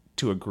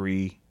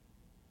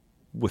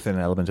with an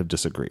element of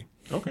disagree.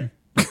 Okay.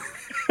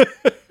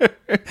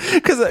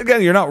 Because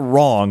again, you're not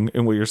wrong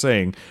in what you're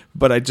saying,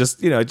 but I just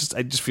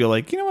feel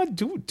like, what,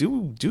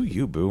 do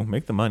you, boo,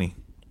 make the money,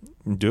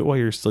 do it while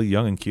you're still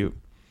young and cute.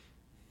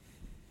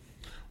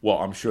 Well,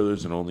 I'm sure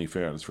there's an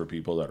OnlyFans for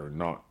people that are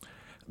not.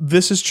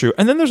 This is true.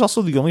 And then there's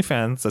also the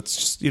OnlyFans that's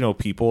just,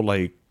 people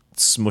like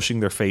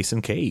smushing their face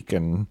in cake.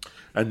 And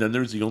then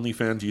there's the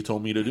OnlyFans you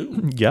told me to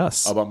do.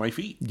 Yes. About my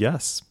feet.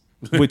 Yes.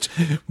 Which,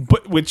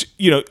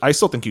 I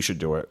still think you should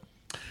do it.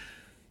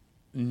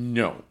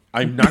 No.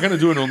 I'm not going to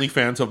do an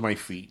OnlyFans of my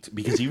feet,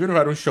 because even if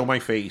I don't show my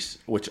face,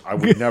 which I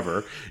would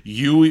never,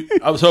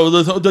 so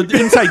the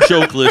inside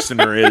joke,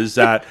 listener, is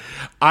that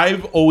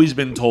I've always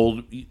been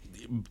told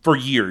for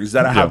years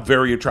that I have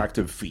very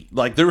attractive feet.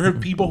 Like, there have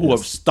people who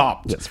have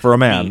stopped. Yes, for a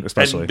man,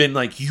 especially. And been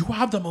like, you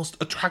have the most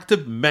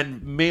attractive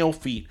male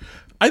feet.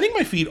 I think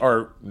my feet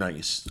are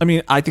nice. I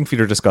mean, I think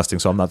feet are disgusting,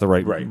 so I'm not the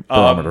right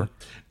barometer.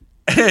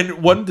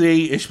 And one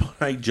day, Ishmael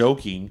and I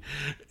joking,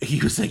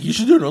 he was like, you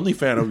should do an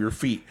OnlyFans of your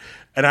feet.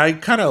 And I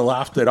kind of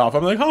laughed it off.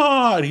 I'm like,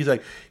 and he's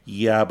like,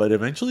 yeah, but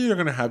eventually they're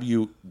going to have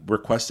you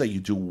request that you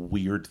do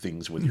weird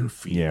things with your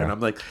feet. Yeah. And I'm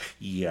like,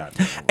 yeah.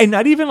 No. And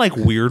not even like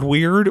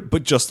weird,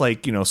 but just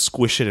like,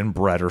 squish it in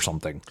bread or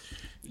something.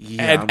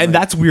 Yeah. And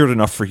that's weird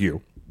enough for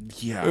you.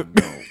 Yeah,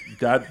 no.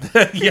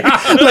 Yeah.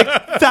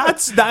 Like,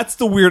 that's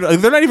the weird. Like,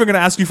 they're not even going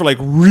to ask you for like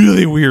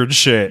really weird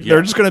shit. Yeah.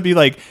 They're just going to be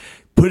like,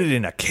 put it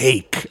in a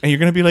cake. And you're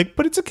going to be like,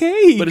 but it's a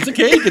cake. But it's a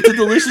cake. It's a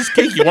delicious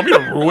cake. You want me to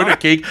ruin a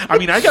cake? I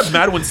mean, I get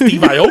mad when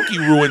Steve Aoki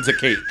ruins a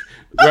cake,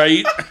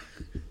 right?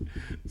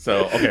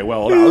 So, okay,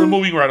 well,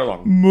 moving right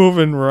along.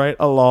 Moving right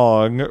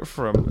along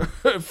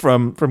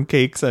from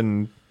cakes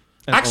and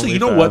actually, you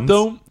know what,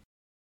 though?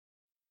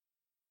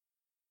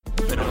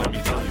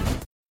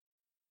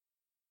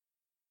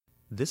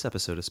 This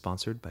episode is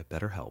sponsored by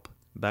BetterHelp.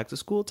 Back to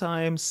school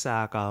time, se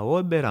acabó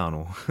el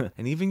verano.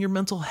 And even your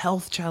mental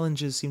health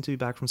challenges seem to be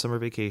back from summer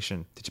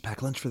vacation. Did you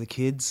pack lunch for the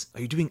kids?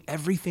 Are you doing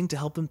everything to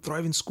help them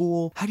thrive in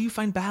school? How do you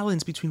find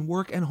balance between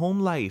work and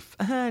home life?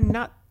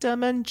 Not to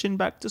mention,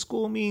 back to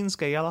school means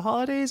Gayala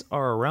holidays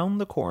are around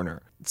the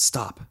corner.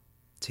 Stop.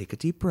 Take a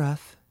deep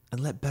breath and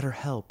let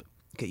BetterHelp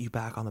get you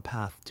back on the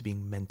path to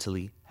being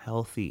mentally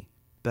healthy.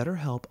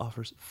 BetterHelp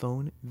offers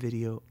phone,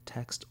 video,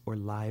 text, or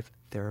live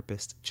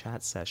therapist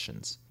chat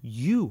sessions.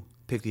 You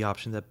pick the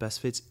option that best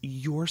fits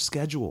your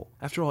schedule.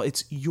 After all,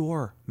 it's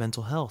your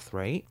mental health,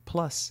 right?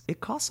 Plus, it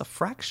costs a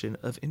fraction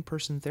of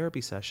in-person therapy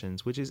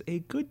sessions, which is a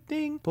good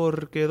thing,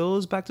 porque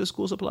those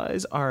back-to-school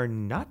supplies are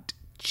not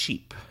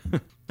cheap.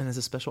 And as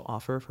a special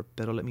offer for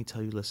Pero Let Me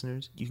Tell You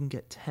listeners, you can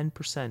get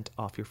 10%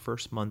 off your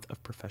first month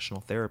of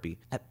professional therapy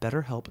at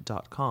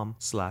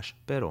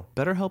betterhelp.com/pero.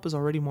 BetterHelp is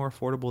already more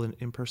affordable than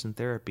in-person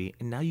therapy,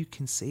 and now you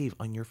can save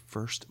on your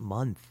first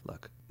month.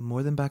 Look,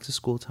 more than back to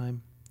school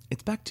time,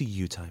 it's back to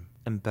you time,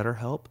 and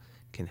BetterHelp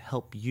can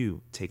help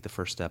you take the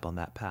first step on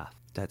that path.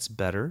 That's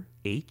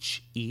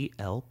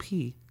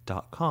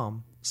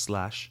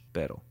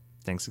betterhelp.com/pero.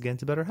 Thanks again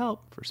to BetterHelp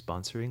for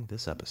sponsoring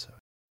this episode.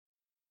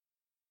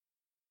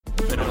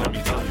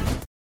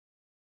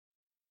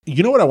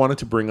 You know what I wanted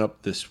to bring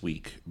up this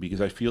week, because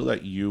I feel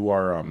that you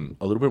are a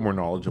little bit more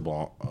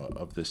knowledgeable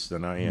of this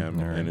than I am,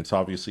 right. And it's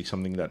obviously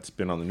something that's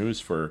been on the news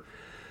for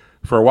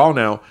a while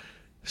now.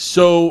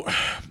 So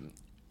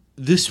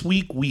this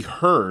week we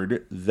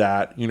heard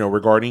that,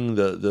 regarding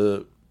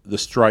the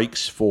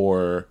strikes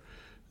for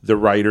the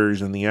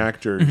writers and the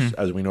actors.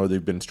 As we know,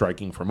 they've been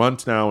striking for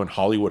months now, and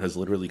Hollywood has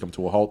literally come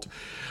to a halt.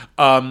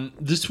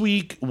 This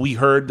week, we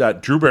heard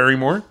that Drew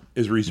Barrymore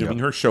is resuming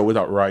her show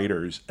without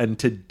writers. And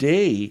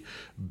today,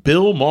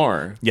 Bill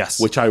Maher, Yes.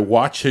 which I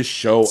watch his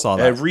show Saw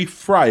that. every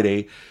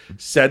Friday,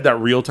 said that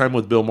Real Time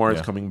with Bill Maher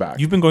is coming back.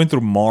 You've been going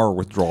through Maher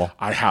withdrawal.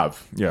 I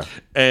have. Yeah.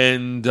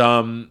 And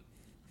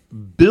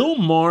Bill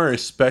Maher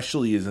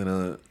especially is in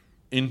a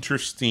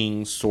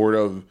interesting sort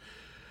of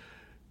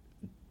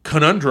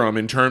conundrum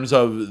in terms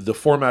of the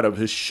format of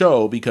his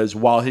show, because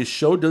while his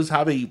show does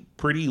have a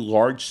pretty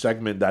large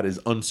segment that is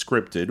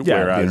unscripted, Yeah,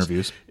 whereas the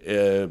interviews.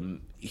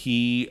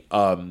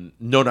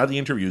 No, not the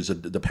interviews,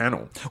 the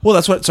panel. Well,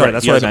 that's what. Sorry, Right,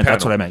 that's he what I has a meant.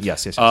 That's panel. what I meant.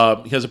 Yes, yes.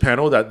 He has a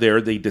panel that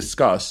they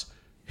discuss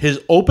his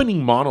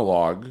opening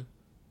monologue.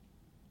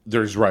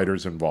 There's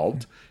writers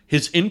involved.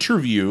 His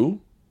interview,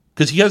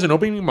 because he has an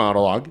opening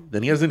monologue,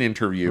 then he has an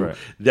interview, Right.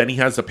 then he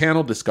has a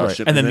panel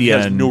discussion, and then he the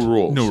has end, new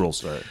rules. New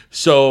rules. Right.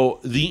 So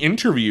the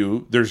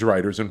interview, there's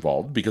writers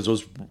involved because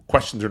those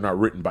questions are not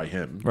written by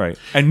him. Right.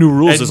 And new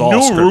rules And is all new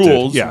scripted.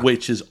 rules, Yeah.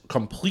 which is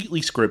completely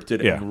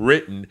scripted Yeah. and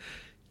written,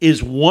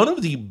 is one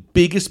of the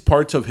biggest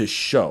parts of his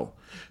show.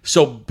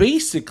 So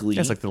basically,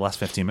 It's like the last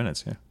 15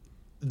 minutes. Yeah.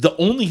 the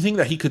only thing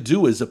that he could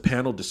do is a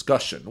panel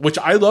discussion, which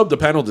I love. The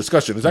panel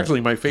discussion It's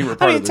actually my favorite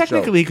part I mean, of the show.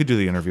 technically, he could do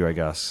the interview, I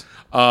guess.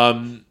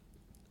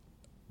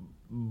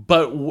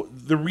 But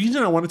the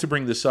reason I wanted to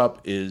bring this up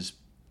is,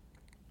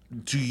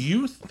 do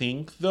you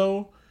think,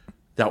 though,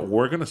 that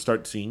we're going to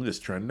start seeing this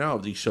trend now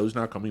of these shows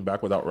now coming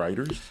back without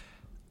writers?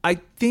 I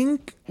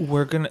think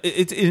we're gonna.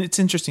 It's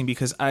interesting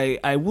because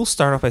I will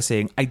start off by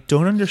saying I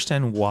don't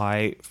understand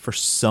why, for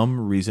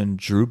some reason,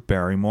 Drew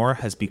Barrymore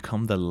has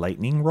become the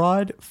lightning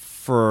rod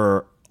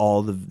for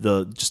all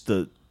the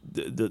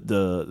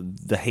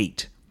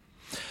hate.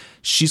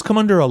 She's come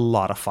under a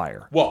lot of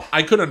fire. Well,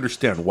 I could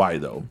understand why,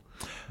 though,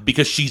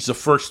 because she's the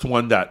first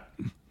one that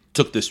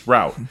took this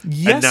route.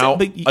 Yes, and now,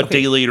 but- a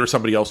day later,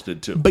 somebody else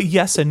did, too. But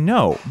yes and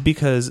no,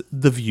 because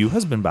The View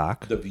has been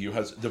back. The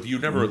View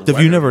never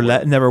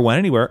Never went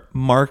anywhere.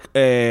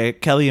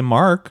 Kelly and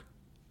Mark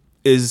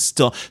is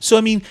still. So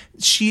I mean,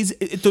 she's.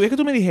 Todavía que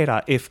tú me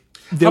dijera, if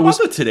there How was,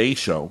 about the Today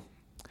Show?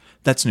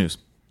 that's news.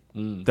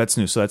 That's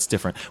news, so that's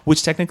different.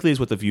 Which technically is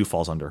what The View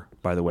falls under,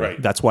 by the way.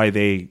 Right. That's why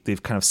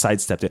they've kind of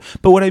sidestepped it.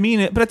 But what I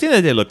mean, but at the end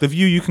of the day, look, The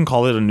View, you can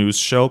call it a news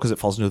show because it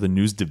falls under the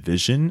news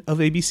division of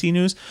ABC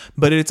News,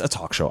 but it's a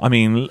talk show. I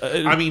mean,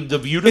 The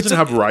View doesn't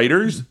have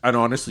writers, and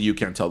honestly, you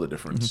can't tell the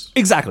difference.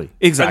 exactly.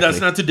 And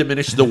that's not to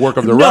diminish the work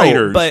of the No,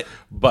 writers, but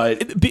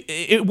but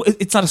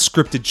it's not a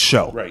scripted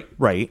show,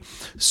 Right.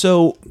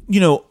 So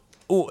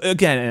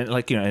again,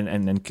 like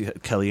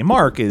and Kelly and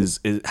Mark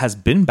has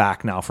been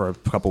back now for a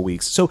couple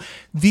weeks. So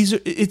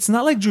it's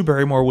not like Drew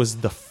Barrymore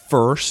was the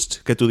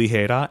first que tú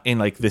dijera in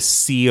like this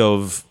sea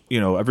of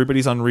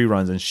everybody's on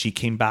reruns, and she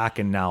came back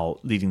and now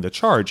leading the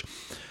charge.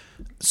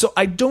 So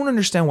I don't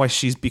understand why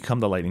she's become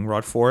the lightning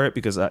rod for it,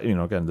 because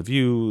again, The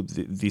View,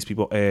 these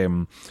people,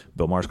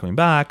 Bill Maher's coming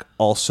back,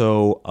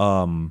 also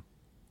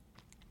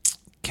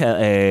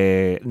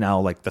now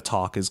like The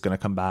Talk is going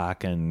to come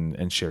back,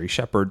 and Sherry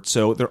Shepherd,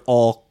 so they're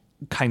all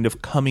kind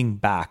of coming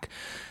back.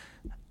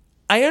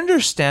 I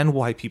understand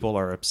why people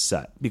are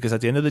upset, because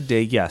at the end of the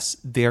day, yes,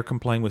 they're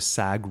complying with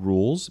SAG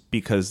rules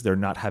because they're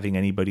not having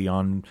anybody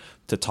on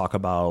to talk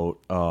about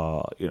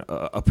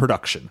a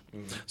production.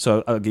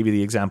 So I'll give you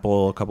the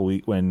example. A couple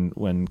weeks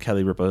when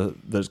Kelly Ripa,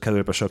 the Kelly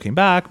Ripa show came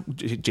back,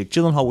 Jake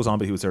Gyllenhaal was on,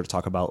 but he was there to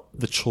talk about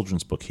the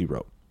children's book he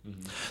wrote.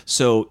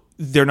 So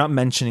they're not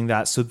mentioning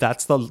that. So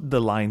that's the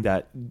line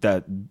that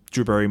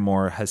Drew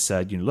Barrymore has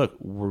said, look,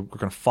 we're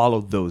going to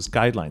follow those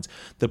guidelines.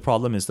 The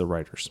problem is the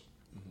writers.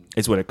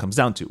 It's what it comes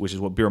down to, which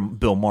is what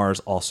Bill Maher's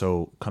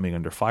also coming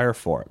under fire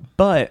for.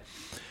 But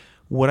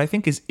what I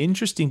think is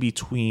interesting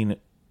between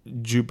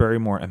Drew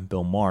Barrymore and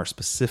Bill Maher,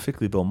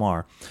 specifically Bill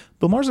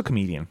Maher's a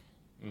comedian.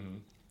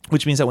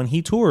 Which means that when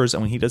he tours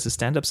and when he does his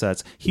stand-up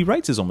sets, he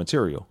writes his own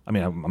material. I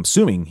mean, I'm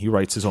assuming he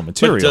writes his own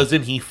material. But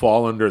doesn't he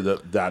fall under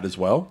that as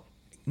well?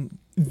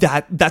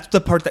 That's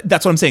the part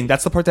that's what I'm saying.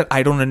 That's the part that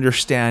I don't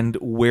understand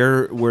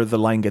where the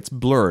line gets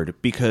blurred,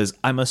 because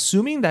I'm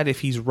assuming that if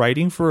he's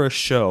writing for a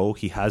show,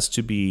 he has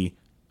to be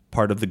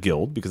part of the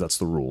guild because that's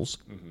the rules.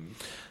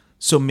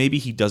 So maybe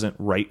he doesn't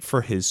write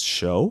for his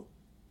show.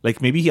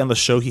 Like maybe on the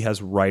show he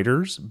has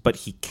writers, but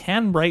he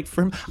can write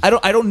for him. I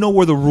don't know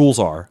where the rules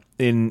are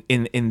in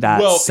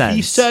that sense.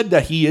 He said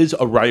that he is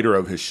a writer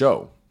of his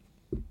show.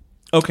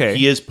 Okay.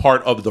 He is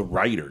part of the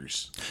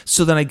writers.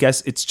 So then I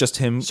guess it's just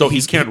him. So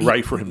he can't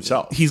write for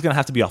himself. He's going to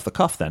have to be off the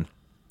cuff then.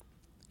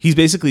 He's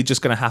basically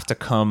just going to have to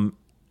come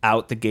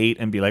out the gate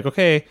and be like,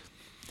 okay,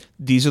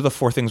 these are the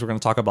 4 things we're going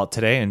to talk about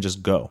today, and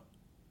just go.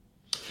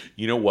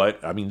 You know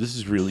what? I mean, this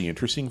is really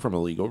interesting from a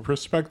legal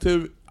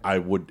perspective. I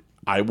would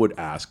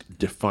ask,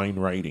 define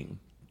writing.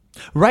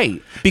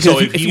 Right. Because So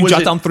if you was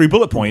jot down 3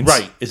 bullet points,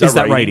 Right. Is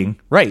that writing?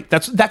 Right.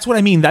 That's what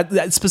I mean.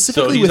 That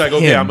specifically So he's with like,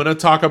 okay, him. I'm going to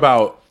talk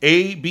about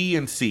A, B,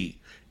 and C.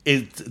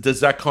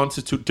 Does that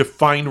constitute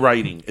define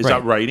writing? Is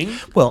that writing?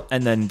 Well,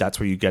 and then that's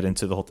where you get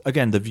into the whole.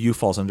 Again, The View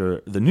falls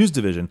under the news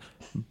division.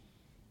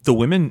 the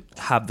women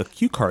have the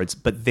cue cards,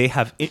 but they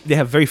have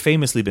very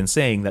famously been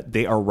saying that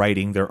they are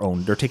writing their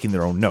own. They're taking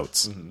their own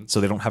notes,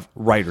 so they don't have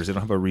writers. They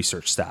don't have a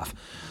research staff.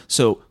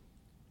 So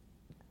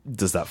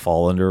does that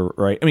fall under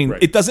right? I mean,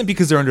 Right. it doesn't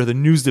because they're under the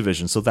news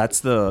division. So that's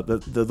the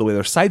way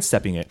they're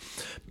sidestepping it.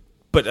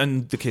 But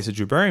in the case of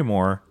Drew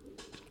Barrymore,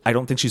 I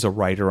don't think she's a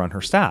writer on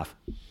her staff.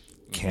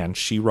 Can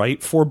she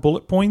write 4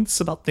 bullet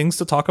points about things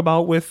to talk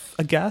about with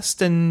a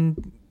guest?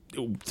 And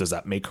does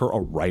that make her a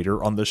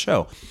writer on the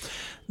show?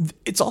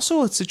 It's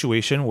also a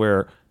situation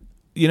where,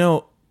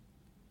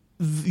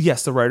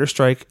 yes, the writer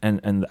strike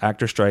and the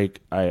actor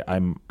strike,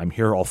 I'm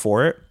here all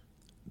for it.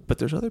 But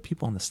there's other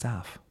people on the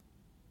staff.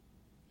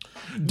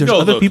 There's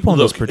other people in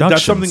those productions.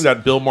 That's something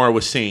that Bill Maher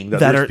was saying.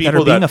 That are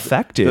being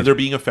affected. That they're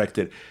being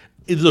affected.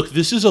 Look,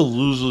 this is a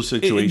lose-lose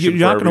situation. You're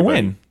not going to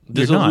win.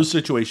 This is a lose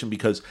situation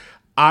because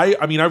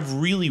I mean, I've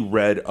really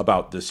read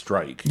about this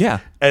strike. Yeah.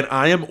 And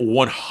I am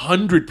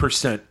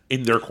 100%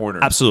 in their corner.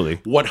 Absolutely.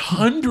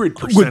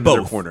 100% in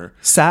their corner.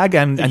 SAG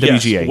and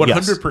WGA.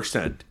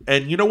 100%.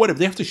 And you know what? If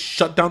they have to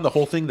shut down the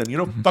whole thing,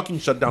 then, fucking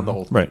shut down the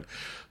whole thing. Right.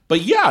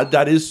 But yeah,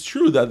 that is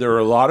true that there are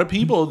a lot of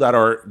people that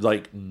are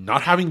like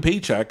not having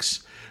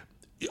paychecks.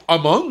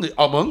 Among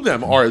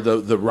them are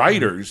the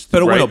writers,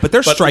 but right? but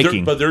they're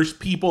striking. But there's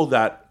people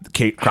that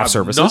craft have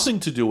services,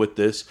 nothing to do with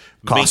this.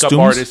 Costumes. Makeup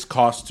artists,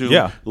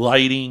 costume,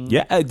 lighting,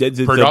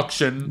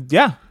 production,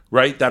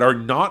 right? That are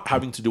not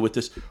having to do with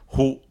this,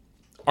 who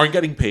aren't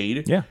getting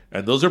paid. Yeah,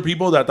 and those are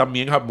people that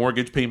también have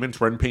mortgage payments,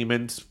 rent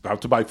payments, have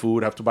to buy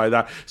food, have to buy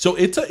that. So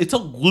it's a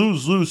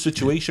lose-lose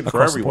situation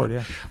for everyone.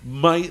 The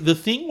board, The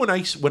thing when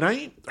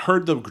I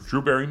heard the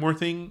Drew Barrymore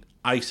thing,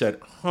 I said,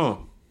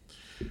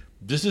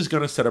 this is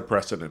going to set a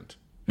precedent.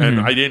 And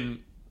I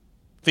didn't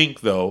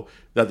think, though,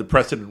 that the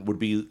precedent would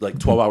be like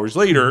 12 hours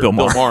later, Bill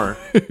Maher.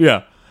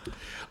 Yeah.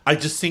 I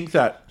just think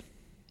that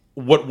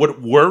what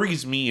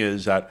worries me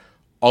is that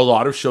a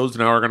lot of shows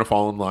now are going to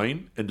fall in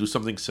line and do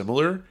something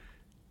similar.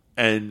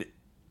 And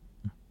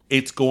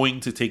it's going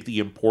to take the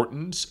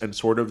importance and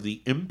sort of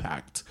the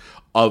impact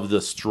of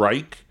the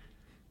strike.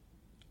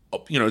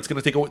 It's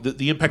going to take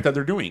the impact that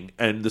they're doing.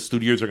 And the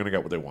studios are going to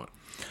get what they want.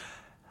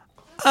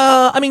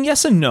 I mean,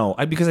 yes and no,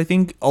 because I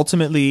think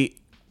ultimately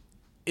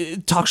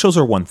talk shows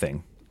are one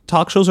thing.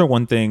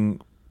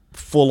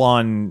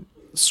 Full-on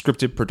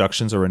scripted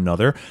productions are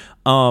another.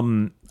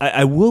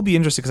 I will be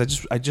interested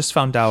because I just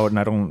found out, and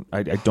I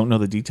don't know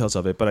the details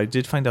of it, but I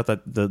did find out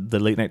that the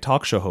late night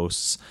talk show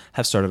hosts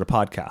have started a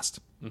podcast.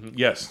 Mm-hmm.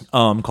 Yes.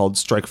 Called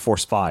Strike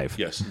Force 5.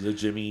 Yes, the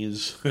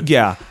Jimmys.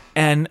 Yeah,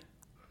 and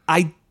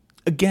I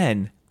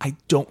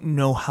don't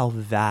know how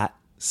that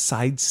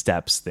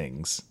sidesteps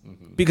things,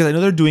 because I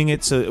know they're doing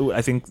it. So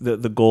I think the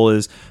goal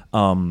is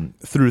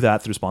through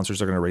sponsors,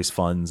 they're going to raise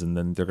funds, and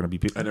then they're going to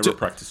be. I never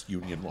practiced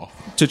union law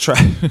to try.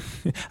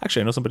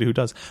 Actually, I know somebody who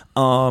does.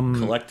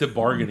 Collective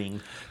bargaining.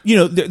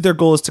 Their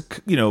goal is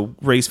to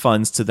raise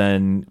funds to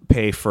then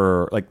pay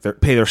for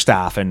pay their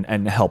staff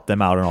and help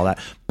them out and all that.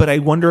 But I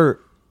wonder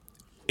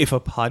if a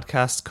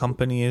podcast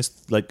company is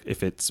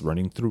if it's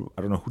running through,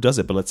 I don't know who does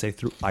it, but let's say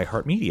through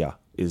iHeartMedia,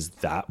 is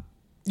that.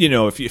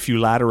 If you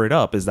ladder it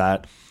up, is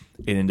that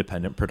an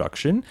independent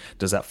production?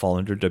 Does that fall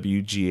under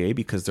WGA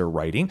because they're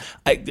writing?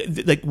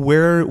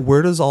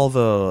 Where does all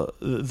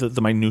the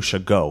minutia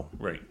go?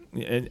 Right.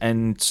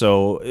 And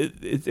so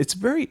it's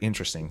very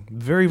interesting,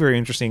 very, very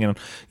interesting, and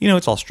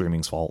it's all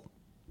streaming's fault.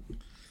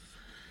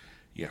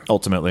 Yeah.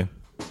 Ultimately.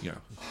 Yeah.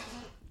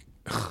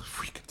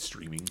 Freaking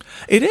streaming.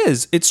 It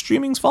is. It's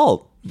streaming's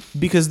fault.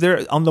 Because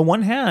they're, on the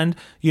one hand,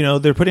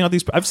 they're putting out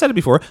these, I've said it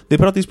before, they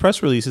put out these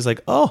press releases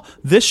like, oh,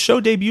 this show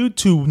debuted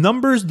to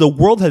numbers the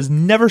world has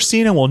never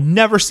seen and will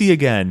never see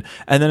again.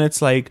 And then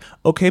it's like,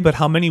 okay, but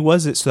how many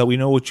was it so that we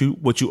know what you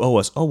owe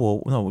us? Oh,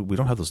 well, no, we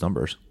don't have those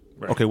numbers.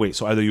 Right. Okay, wait,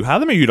 so either you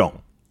have them or you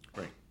don't.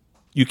 Right.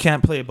 You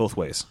can't play it both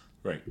ways.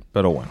 Right.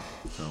 But oh, one.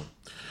 So,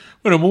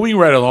 bueno, moving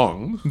right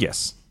along.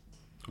 Yes.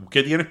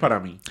 ¿Qué tienes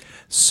para mí?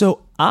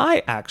 So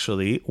I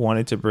actually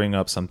wanted to bring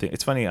up something.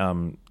 It's funny,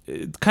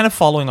 kind of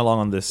following along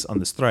on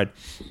this thread.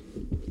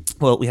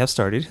 Well, we have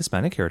started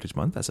Hispanic Heritage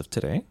Month as of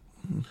today.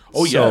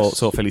 Oh, yes.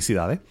 So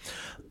felicidades.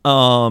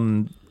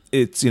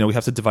 It's, we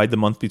have to divide the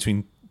month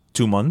between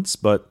 2 months,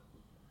 but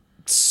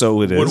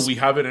so it is. Would we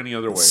have it any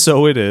other way?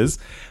 So it is.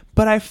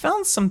 But I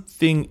found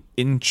something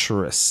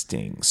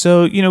interesting.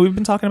 So, we've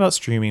been talking about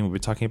streaming. We've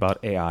been talking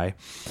about AI.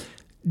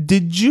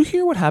 Did you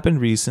hear what happened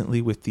recently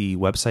with the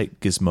website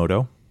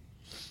Gizmodo?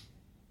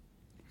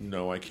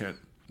 No, I can't.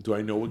 Do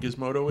I know what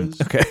Gizmodo is?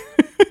 Okay.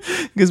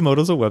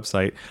 Gizmodo's a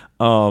website.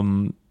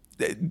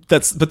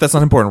 That's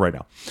not important right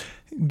now.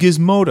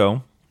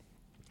 Gizmodo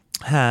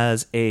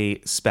has a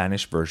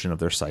Spanish version of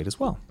their site as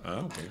well.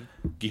 Oh, okay.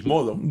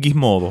 Gizmodo en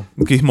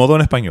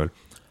español.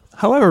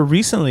 However,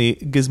 recently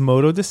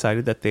Gizmodo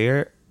decided that they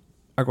are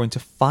going to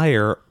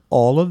fire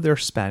all of their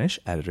Spanish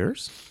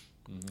editors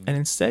and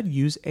instead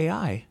use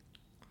AI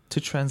to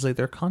translate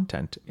their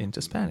content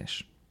into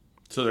Spanish.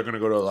 So they're going to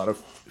go to a lot of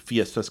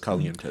fiestas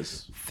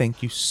calientes.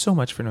 Thank you so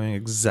much for knowing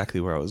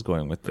exactly where I was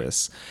going with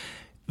this.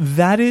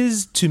 That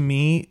is, to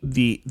me,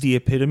 the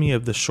epitome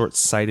of the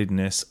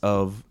short-sightedness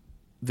of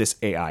this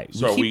AI.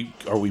 So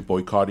are we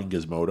boycotting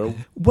Gizmodo?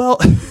 Well,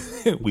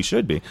 we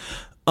should be.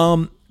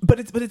 But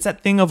it's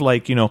that thing of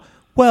like,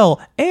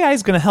 well, AI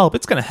is going to help.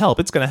 It's going to help.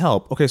 It's going to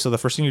help. Okay, so the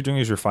first thing you're doing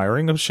is you're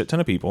firing a shit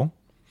ton of people.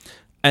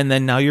 And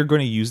then now you're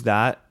going to use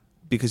that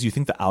because you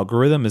think the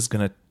algorithm is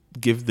going to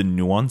give the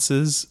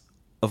nuances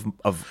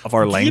of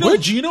our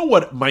language. Do you know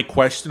what my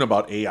question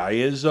about AI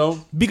is, though?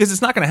 Because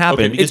it's not going to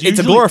happen. Okay, it's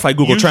a glorified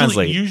Google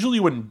Translate. Usually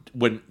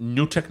when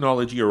new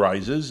technology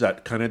arises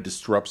that kind of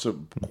disrupts a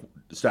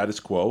status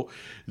quo,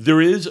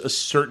 there is a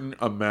certain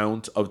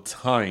amount of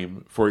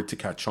time for it to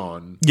catch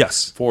on.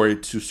 Yes. For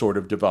it to sort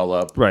of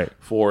develop. Right.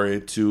 For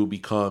it to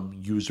become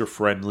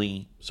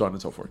user-friendly, so on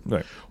and so forth.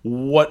 Right.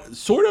 What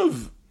sort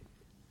of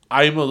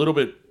I'm a little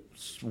bit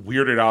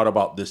weirded out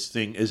about this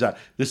thing is that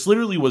this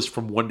literally was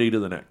from one day to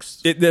the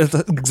next. That's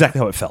exactly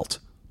how it felt.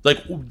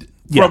 Like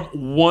from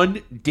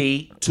one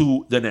day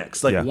to the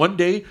next. Like one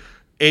day,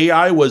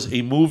 AI was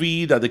a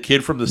movie that the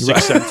kid from The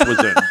Sixth Sense was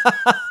in.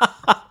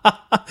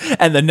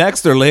 And the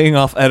next, they're laying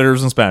off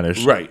editors in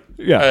Spanish. Right.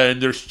 Yeah.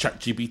 And there's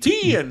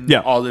ChatGPT and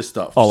all this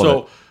stuff. All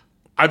of it.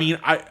 I mean,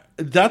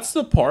 that's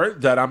the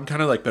part that I'm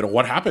kind of like, but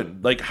what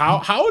happened? Like,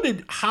 how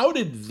did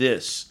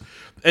this?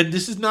 And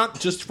this is not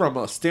just from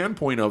a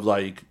standpoint of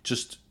like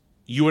just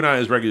you and I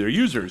as regular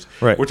users.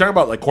 Right. We're talking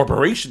about like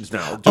corporations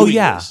now.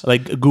 This.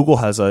 Like Google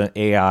has an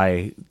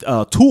AI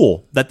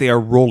tool that they are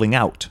rolling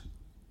out,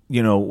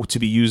 to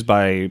be used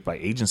by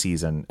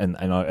agencies and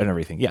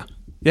everything.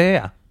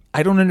 Yeah.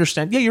 I don't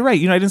understand. Yeah, you're right.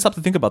 I didn't stop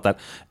to think about that.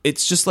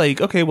 It's just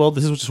like, okay, well,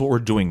 this is just what we're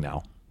doing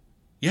now.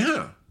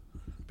 Yeah.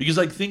 Because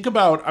like think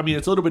about, I mean,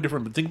 it's a little bit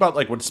different, but think about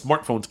like when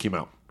smartphones came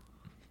out.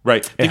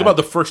 Right. Think about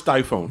the first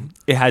iPhone.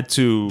 It had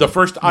to The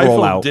first roll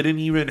iPhone out. didn't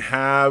even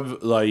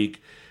have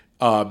like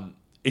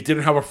it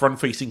didn't have a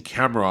front-facing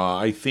camera.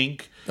 I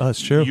think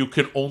that's true. You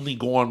could only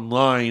go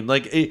online.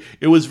 Like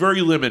it was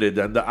very limited.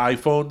 And the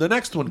iPhone, the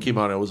next one came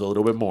out, it was a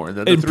little bit more. And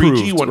then the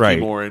Improved, 3G one right.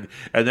 came more, and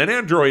then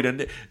Android,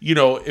 and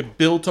it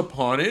built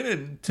upon it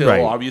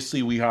until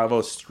obviously we have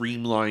a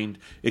streamlined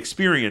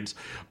experience.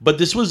 But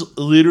this was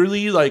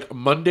literally like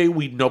Monday.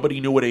 Nobody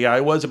knew what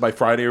AI was, and by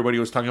Friday, everybody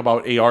was talking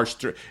about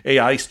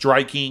AI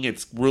striking.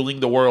 It's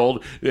ruling the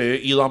world.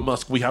 Elon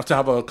Musk. We have to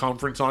have a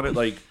conference on it.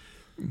 Like,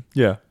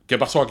 yeah. ¿Qué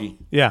pasó aquí?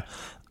 Yeah.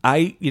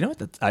 I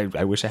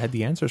wish I had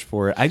the answers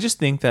for it. I just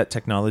think that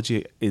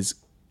technology is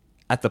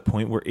at the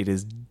point where it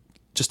is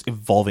just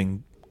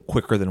evolving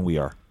quicker than we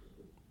are.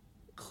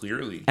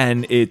 Clearly.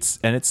 And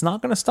it's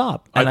not going to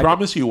stop. And I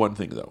promise you one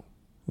thing, though.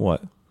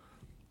 What?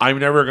 I'm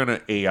never going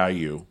to AI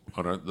you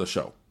on the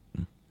show.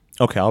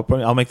 Okay,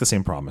 I'll make the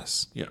same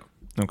promise. Yeah.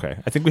 Okay.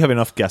 I think we have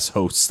enough guest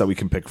hosts that we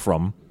can pick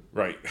from.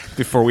 Right.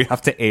 Before we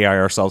have to AI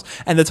ourselves.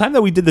 And the time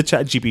that we did the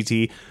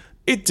ChatGPT,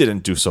 it didn't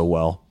do so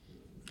well.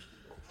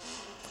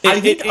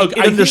 It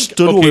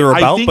understood what we were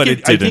about, but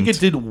it didn't. I think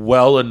it did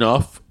well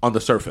enough on the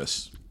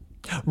surface.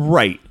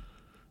 Right.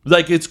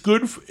 Like, it's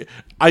good.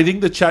 I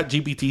think the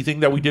ChatGPT thing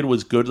that we did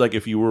was good. Like,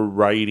 if you were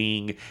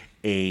writing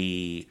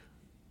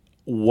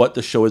what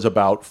the show is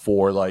about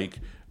for, like,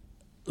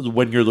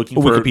 when you're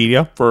looking for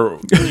Wikipedia?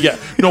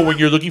 When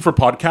you're looking for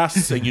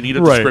podcasts and you need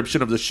a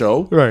description of the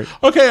show. Right.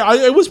 Okay,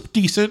 it was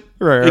decent.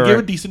 Right. It gave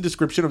a decent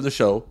description of the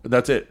show, and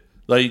that's it.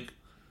 Like,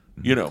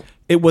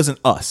 It wasn't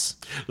us.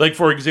 Like,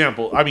 for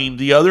example, I mean,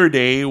 the other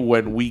day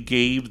when we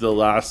gave the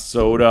last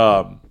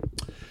soda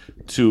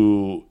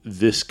to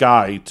this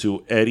guy,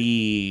 to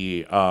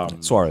Eddie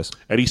Suarez.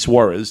 Eddie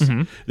Suarez,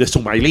 de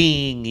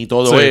Sumailin y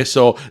todo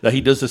eso, that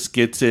he does the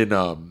skits in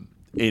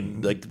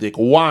like the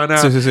Cubana.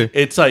 Sí.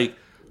 It's like,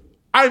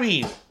 I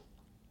mean,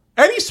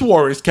 Eddie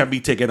Suarez can be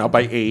taken out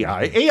by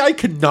AI. AI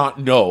cannot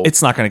know.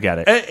 It's not going to get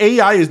it.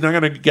 AI is not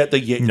going to get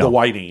the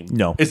Y name.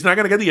 No. It's not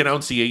going to get the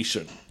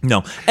enunciation.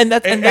 No. And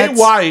that's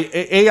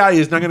AI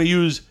is not going to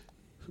use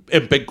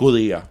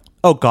empeculia.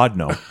 Oh, God,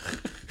 no.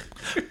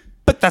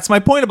 But that's my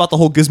point about the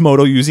whole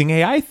Gizmodo using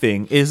AI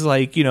thing is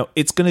like,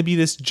 it's going to be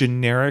this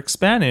generic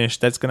Spanish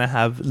that's going to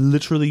have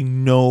literally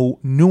no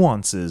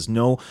nuances.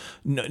 No,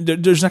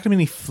 there's not going to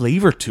be any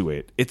flavor to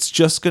it. It's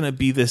just going to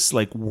be this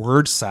like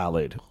word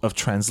salad of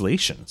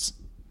translations.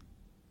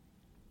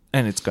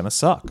 And it's going to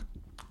suck.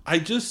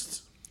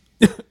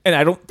 And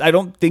I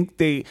don't think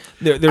they're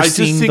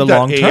seeing the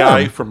long term.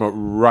 AI from a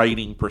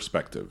writing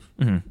perspective.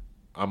 Mm-hmm.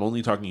 I'm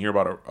only talking here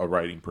about a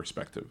writing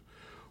perspective.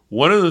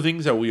 One of the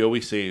things that we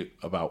always say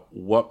about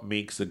what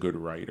makes a good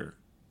writer,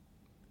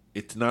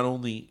 it's not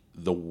only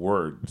the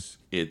words,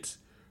 it's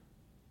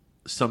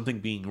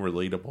something being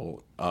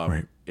relatable.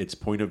 Right. It's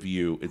point of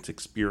view, it's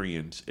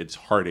experience, it's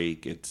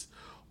heartache, it's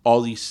all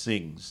these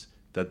things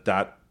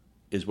that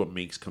is what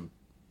makes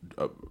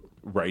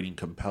writing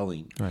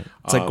compelling. Right.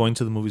 It's like going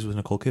to the movies with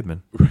Nicole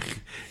Kidman.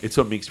 It's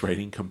what makes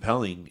writing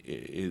compelling.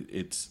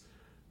 It's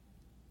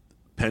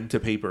pen to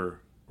paper,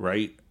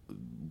 right?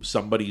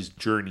 Somebody's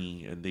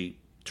journey, and they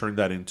turn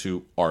that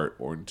into art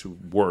or into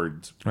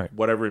words, right.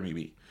 Whatever it may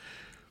be.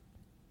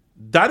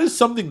 That is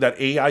something that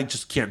AI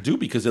just can't do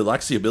because it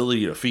lacks the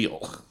ability to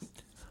feel.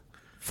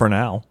 For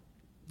now.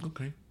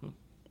 Okay.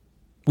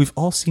 We've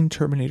all seen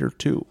Terminator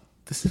 2.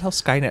 This is how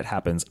Skynet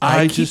happens.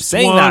 I keep just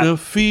saying wanna that.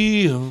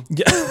 feel.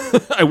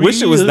 I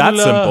wish it was that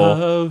simple.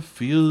 simple.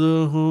 Feel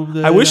the home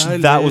that I wish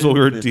that was what we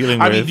were live in.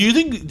 dealing I with.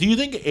 mean, do you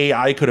think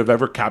AI could have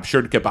ever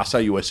captured Que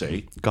Pasa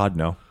USA? God,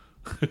 no.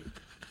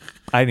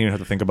 I didn't even have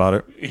to think about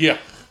it. Yeah.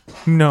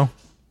 No.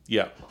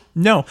 Yeah.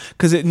 No,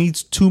 because it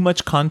needs too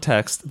much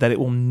context that it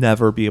will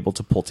never be able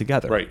to pull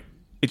together. Right.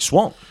 It just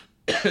won't.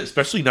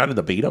 Especially not in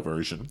the beta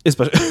version.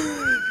 Especially.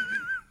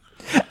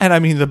 And I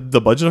mean, the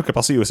budget of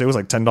Capacity USA was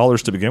like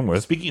 $10 to begin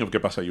with. Speaking of Que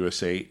Pasa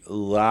USA,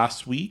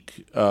 last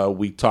week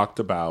we talked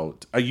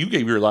about. You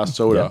gave your last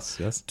soda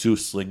Yes. to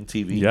Sling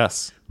TV.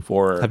 Yes.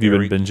 For Have you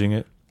been binging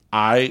it?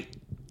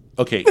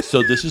 Okay,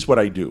 so this is what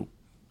I do.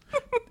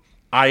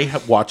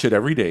 Watch it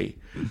every day,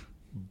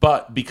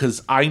 but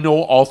because I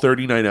know all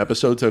 39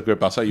 episodes of Que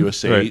Pasa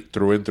USA Right.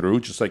 through and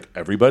through, just like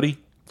everybody,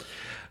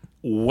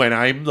 when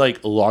I'm like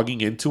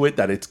logging into it,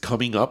 that it's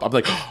coming up, I'm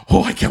like,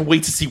 oh, I can't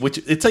wait to see which.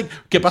 It's like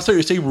Que Pasa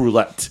USA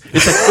roulette.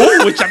 It's like,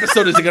 oh, which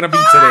episode is it gonna be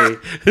today?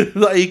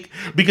 Like,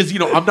 because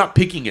I'm not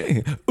picking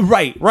it.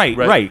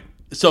 Right.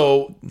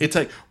 So it's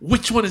like,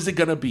 which one is it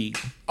gonna be?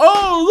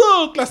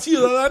 Oh, look, La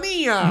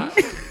Ciudadanía.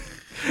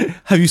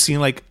 Have you seen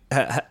like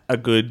a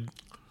good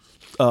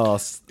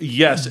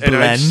Yes, and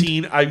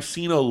blend? I've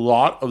seen a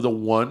lot of the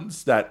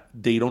ones that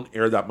they don't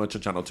air that much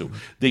on Channel 2.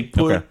 They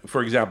put, Okay.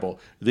 for example,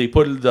 they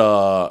put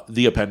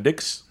the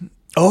appendix,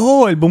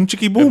 Oh, El Boom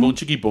Chicky Boom. Boom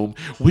Chicky Boom.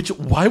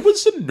 Why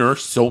was the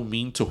nurse so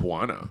mean to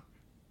Juana?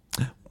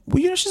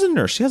 Well, she's a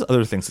nurse. She has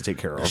other things to take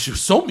care of. She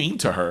was so mean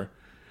to her.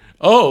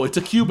 Oh, it's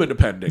a Cuban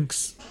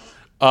appendix.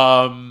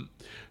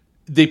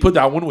 They put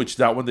that one, which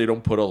that one they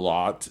don't put a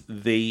lot.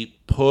 They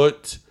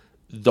put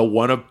the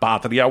one of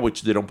Patria,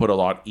 which they don't put a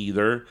lot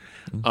either.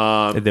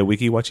 The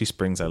Wiki Watchy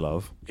Springs I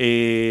love.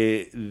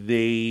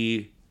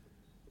 Yesterday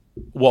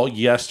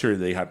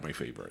they had my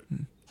favorite.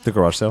 The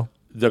garage sale.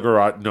 The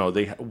garage. No,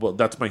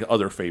 that's my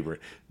other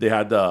favorite. They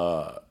had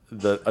a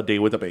day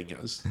with the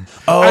Peñas.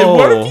 Oh. I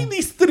work in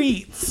the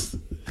streets.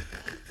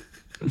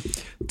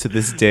 To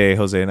this day,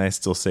 Jose and I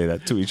still say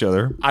that to each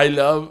other. I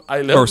love.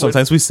 Or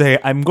sometimes we say,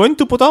 I'm going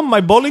to put on my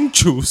bowling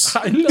shoes.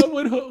 I love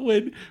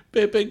when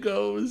Pepe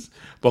goes,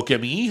 porque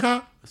mi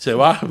hija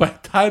va a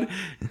estar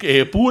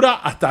pura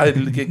hasta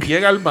que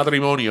llega el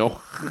matrimonio.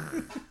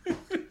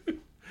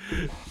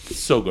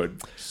 So good.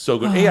 So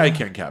good. AI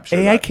can't capture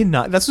AI that.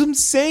 cannot. That's what I'm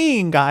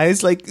saying,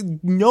 guys. Like,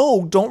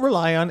 no, don't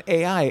rely on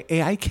AI.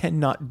 AI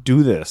cannot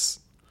do this.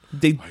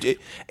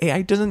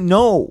 AI doesn't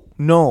know.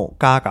 No,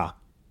 gaga.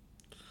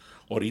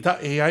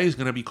 Ahorita AI is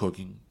going to be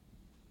cooking.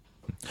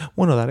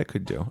 Well, no, that it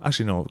could do.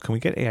 Actually, no. Can we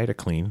get AI to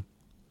clean?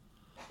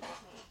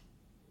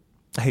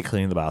 I hate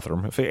cleaning the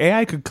bathroom. If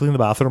AI could clean the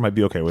bathroom, I'd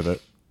be okay with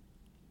it.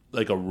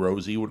 Like a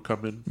Rosie would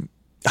come in.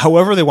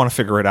 However they want to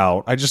figure it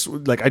out. I just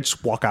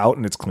walk out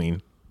and it's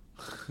clean.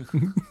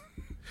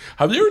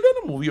 Have they ever done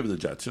a movie of the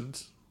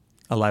Jetsons?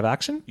 A live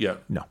action? Yeah.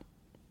 No.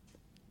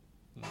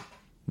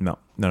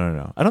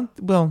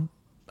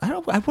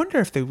 I wonder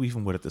if they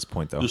even would at this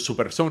point, though. Los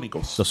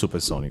Supersónicos. The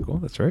Supersonico,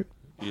 that's right.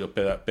 Y los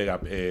Pica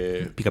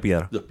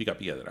Piedra. Los Pica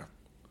Piedra.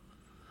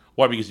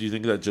 Why? Because you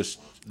think that just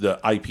the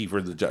IP for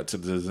the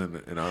Jetsons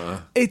isn't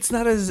It's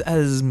not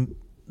as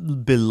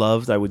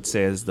beloved, I would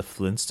say, as the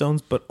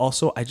Flintstones, but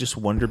also I just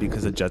wonder,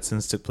 because the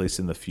Jetsons took place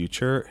in the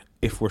future,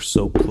 if we're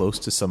so close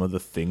to some of the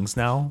things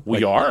now.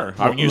 We are.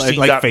 Have you seen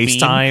like that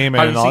FaceTime meme? and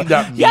Have you all seen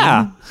that meme?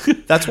 Yeah.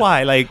 That's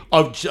why, like,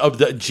 of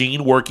the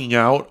Jane working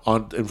out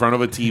in front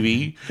of a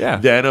TV, Yeah.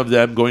 then of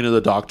them going to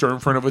the doctor in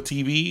front of a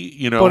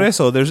TV, por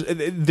eso,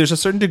 there's a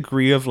certain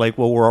degree of like,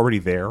 well, we're already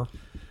there.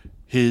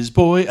 His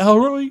boy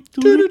Elroy,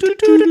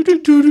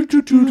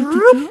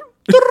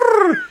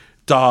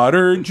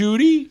 daughter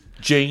Judy,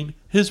 Jane,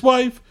 his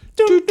wife.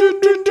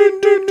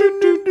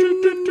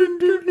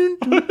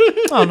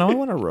 Oh no, I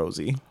want a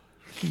Rosie.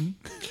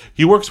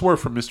 He works for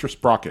Mr.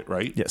 Sprocket,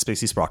 right? Yeah,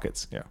 Spacey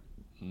Sprockets. Yeah.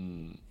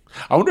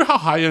 I wonder how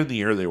high in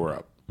the air they were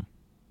up.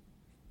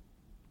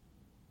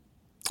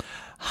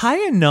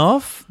 High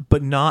enough,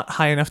 but not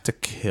high enough to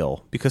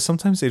kill, because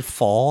sometimes they'd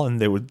fall and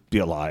they would be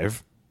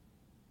alive.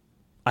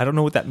 I don't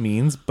know what that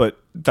means, but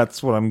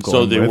that's what I'm going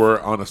So they with.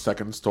 were on a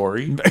second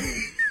story.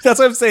 That's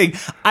what I'm saying.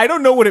 I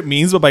don't know what it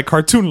means, but by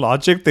cartoon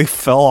logic, they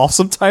fell off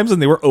sometimes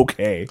and they were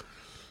okay.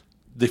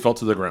 They fell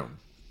to the ground.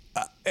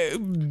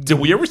 Did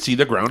we ever see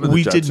the ground in the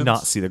We Jetsons? did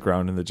not see the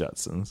ground in the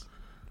Jetsons.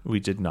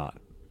 We did not.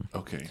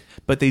 Okay.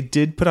 But they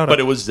did put out But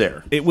it was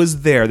there. It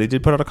was there. They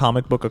did put out a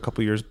comic book a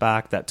couple years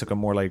back that took a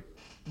more like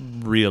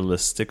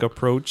realistic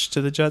approach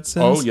to the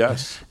Jetsons. Oh,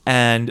 yes.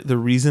 And the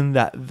reason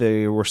that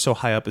they were so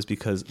high up is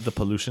because the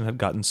pollution had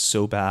gotten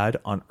so bad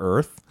on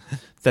Earth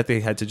that they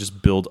had to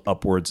just build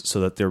upwards, so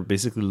that they're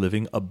basically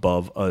living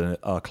above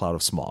a cloud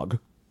of smog.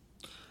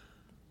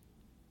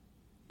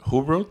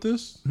 Who wrote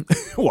this?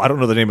 Well, I don't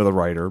know the name of the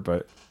writer,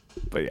 but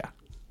yeah.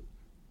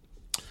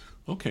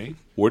 Okay.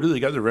 Where do they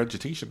get their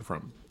vegetation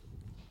from?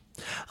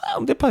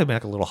 They probably make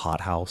like a little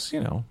hothouse,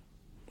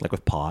 like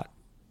with pot.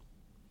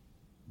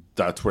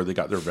 That's where they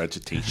got their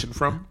vegetation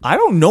from? I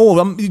don't know.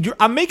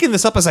 I'm making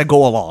this up as I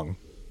go along.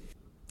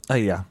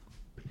 Yeah.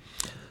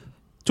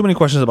 Too many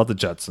questions about the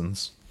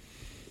Jetsons.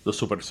 The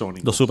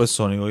Supersonic. Los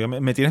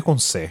Supersónicos. Me tienes con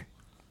C.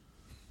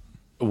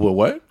 Well,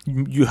 what?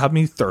 You have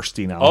me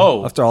thirsty now.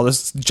 Oh. After all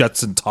this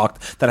Jetson talk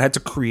that I had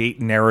to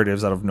create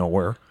narratives out of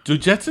nowhere. Do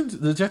the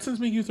Jetsons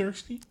make you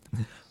thirsty?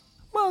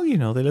 Well, you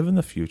know, they live in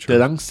the future. Te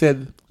dan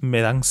sed. Me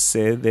dan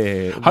sed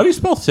de... How do you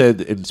spell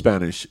sed in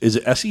Spanish? Is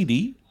it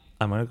S-E-D?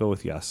 I'm going to go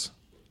with yes.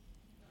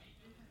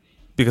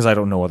 Because I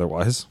don't know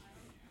otherwise.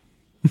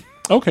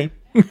 Okay.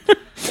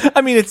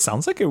 I mean, it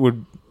sounds like it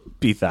would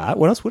be that.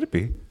 What else would it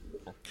be?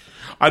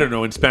 I don't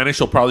know. In Spanish,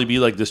 it'll probably be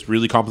like this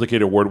really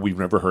complicated word we've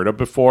never heard of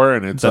before.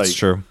 And it's That's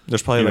true.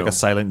 There's probably you like know. a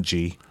silent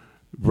G.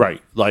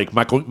 Right. Like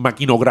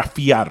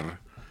maquinografiar.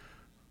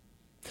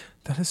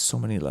 That is so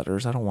many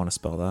letters. I don't want to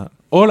spell that.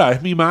 Hola,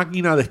 es mi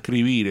máquina de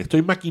escribir.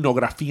 Estoy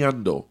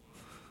maquinografiando.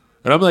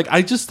 And I'm like,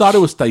 I just thought it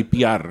was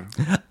typear.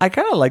 I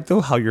kind of like,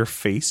 though, how your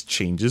face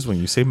changes when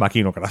you say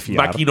maquinografiar.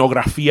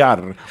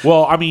 Maquinografiar.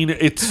 Well, I mean,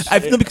 it's...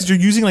 No, because you're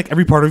using like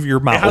every part of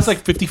your mouth. It has like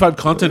 55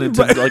 consonants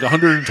and like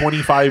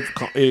 125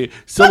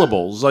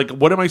 syllables. Like,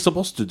 what am I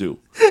supposed to do?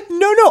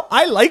 No,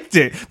 I liked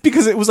it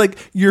because it was like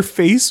your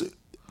face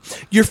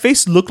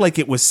looked like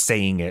it was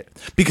saying it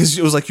because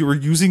it was like you were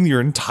using your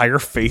entire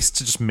face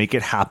to just make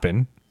it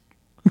happen.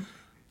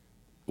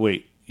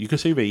 Wait, you can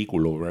say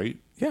vehículo, right?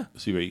 Yeah.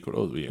 Sí,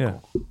 vehículo es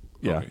vehicle.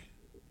 Yeah. Okay.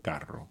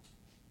 Carro.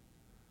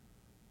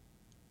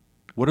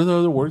 What are the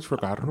other words for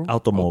carro?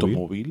 Automóvil.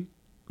 Automóvil.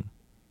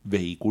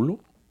 Vehículo.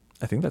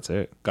 I think that's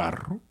it.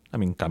 Carro. I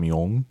mean,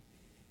 camión.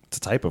 It's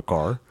a type of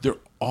car. They're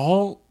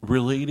all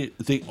related.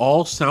 They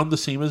all sound the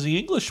same as the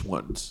English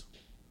ones.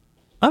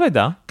 Ah,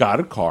 verdad.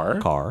 Car.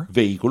 Car.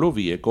 Vehículo,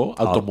 vehicle.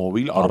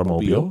 Automóvil,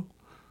 automobile.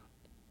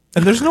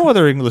 And there's no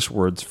other English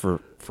words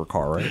for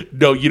car, right?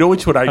 No, you know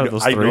which one I Out know? of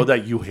those I know three?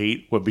 that you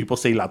hate when people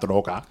say la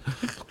troca.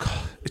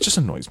 It just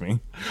annoys me.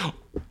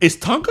 Is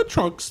Tonka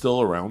Trunk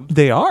still around?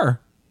 They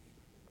are.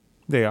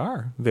 They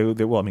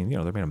well, I mean, you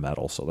know, they're made of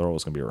metal, so they're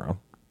always going to be around.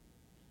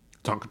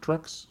 Tonka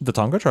trucks? The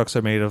Tonga trucks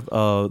are made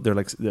of, they're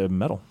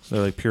metal.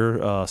 They're like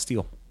pure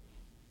steel.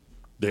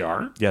 They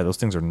are? Yeah, those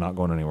things are not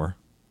going anywhere.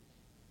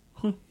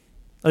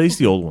 At least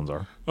the old ones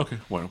are. Okay,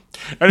 well.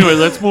 Anyway,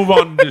 let's move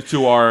on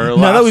to our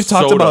last Now that we've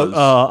talked sodas.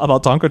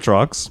 about Tonka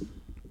trucks.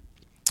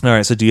 All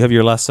right, so do you have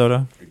your last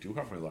soda? I do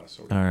have my last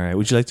soda. All right,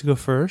 would you like to go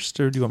first,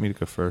 or do you want me to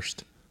go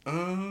first?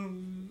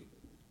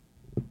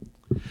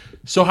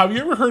 So have you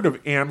ever heard of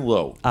Ann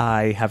Lowe?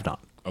 I have not.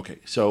 Okay,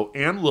 so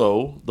Ann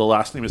Lowe, the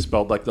last name is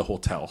spelled like the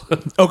hotel.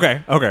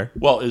 Okay.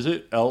 Well, is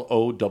it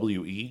Lowe?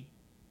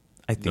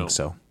 I think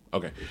so.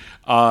 Okay.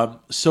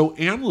 So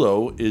Ann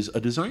Lowe is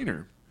a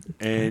designer,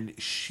 and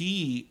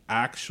she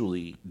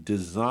actually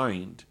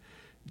designed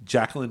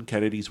Jacqueline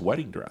Kennedy's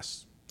wedding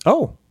dress,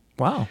 Oh,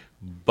 wow.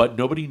 but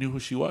nobody knew who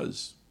she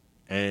was.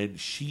 And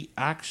she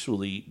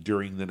actually,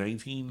 during the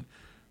 40s,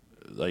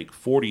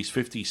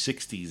 50s,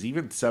 60s,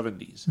 even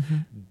 70s,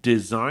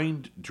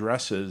 designed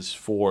dresses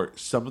for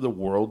some of the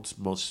world's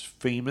most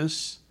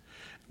famous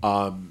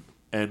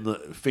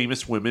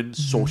famous women,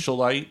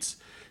 socialites.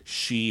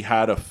 She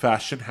had a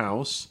fashion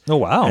house. Oh,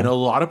 wow. And a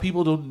lot of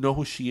people don't know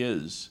who she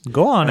is.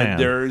 Go on, And Anne.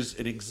 there's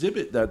an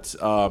exhibit that's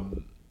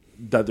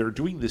that they're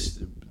doing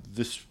this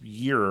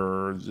year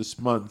or this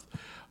month.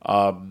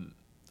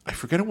 I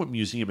forget what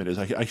museum it is.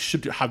 I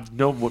should have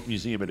known what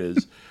museum it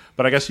is,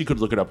 but I guess you could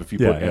look it up if you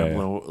put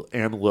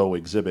Ann Lowe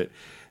exhibit.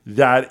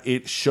 That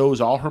it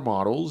shows all her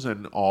models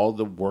and all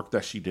the work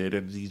that she did,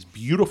 and these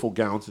beautiful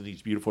gowns and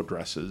these beautiful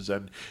dresses.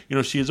 And you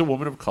know, she is a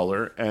woman of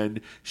color, and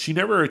she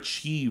never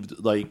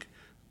achieved like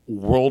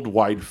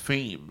worldwide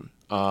fame.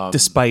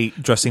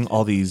 Despite dressing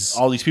all these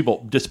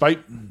People,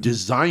 despite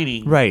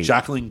designing Right.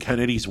 Jacqueline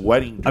Kennedy's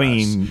wedding dress,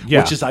 mean,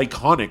 yeah. which is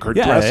iconic. Her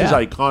Yeah, dress yeah. is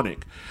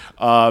iconic.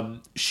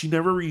 She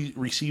never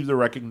received the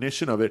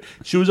recognition of it.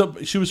 She was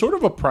sort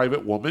of a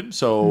private woman,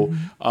 so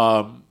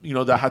you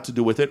know that had to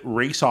do with it.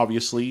 Race,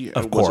 obviously,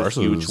 Of was course,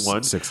 a it huge was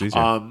one. 60s,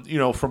 yeah. You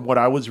know, from what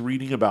I was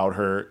reading about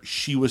her,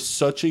 she was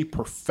such a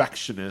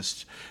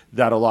perfectionist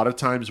that a lot of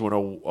times when a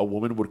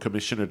woman would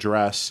commission a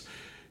dress,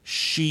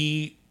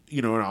 she,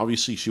 you know, and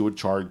obviously she would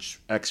charge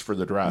X for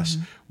the dress.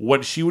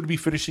 When she would be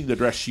finishing the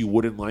dress, she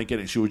wouldn't like it,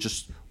 and she would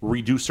just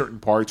redo certain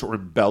parts or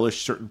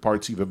embellish certain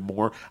parts even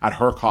more at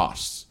her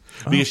costs.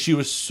 Because she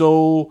was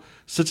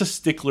such a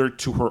stickler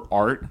to her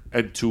art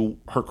and to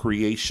her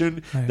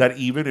creation that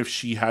even if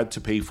she had to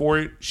pay for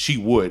it, she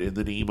would in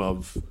the name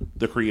of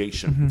the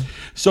creation.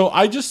 So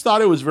I just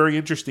thought it was very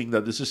interesting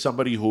that this is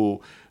somebody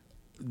who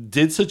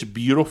did such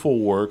beautiful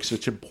work,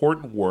 such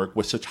important work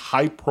with such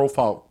high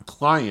profile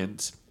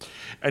clients,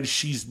 and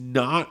she's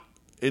not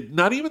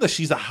even that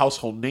she's a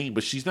household name,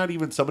 but she's not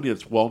even somebody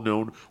that's well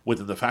known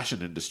within the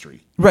fashion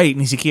industry. right,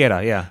 ni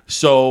siquiera, yeah.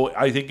 So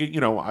I think, you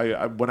know,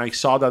 I when I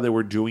saw that they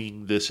were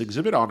doing this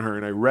exhibit on her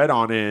and I read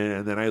on it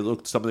and then I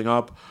looked something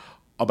up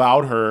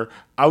about her,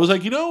 I was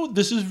like, you know,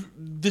 this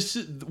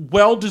is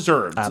well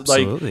deserved.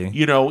 Absolutely. Like,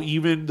 you know,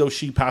 even though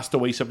she passed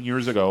away some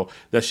years ago,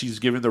 that she's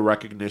given the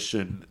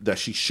recognition that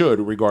she should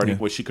regarding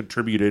what she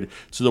contributed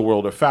to the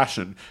world of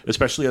fashion,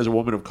 especially as a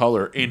woman of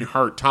color in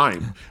her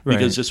time.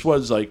 Because this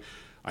was like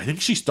I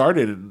think she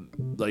started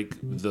in like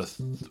the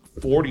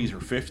 40s or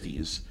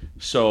 50s.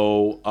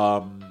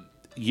 So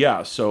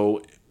yeah,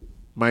 so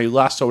my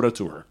last soda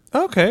to her.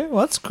 Okay,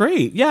 well, that's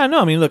great. Yeah,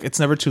 no, I mean, look, it's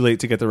never too late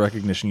to get the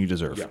recognition you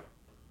deserve. Yeah.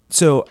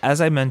 So,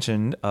 as I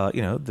mentioned,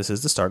 this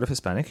is the start of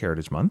Hispanic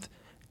Heritage Month,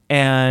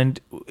 and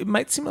it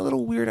might seem a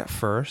little weird at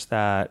first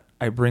that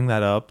I bring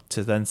that up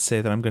to then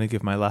say that I'm going to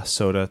give my last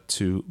soda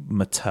to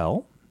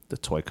Mattel, the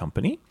toy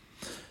company.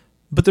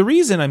 But the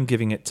reason I'm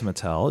giving it to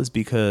Mattel is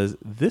because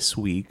this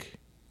week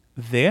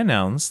they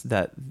announced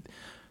that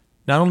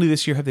not only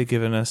this year have they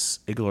given us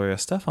a Gloria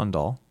Estefan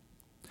doll,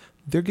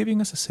 they're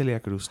giving us a Celia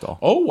Cruz doll.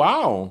 Oh,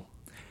 wow.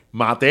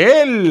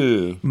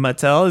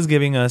 Mattel is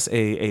giving us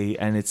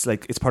and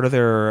it's part of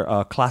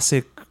their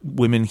classic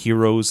women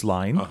heroes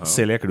line,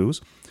 Celia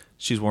Cruz.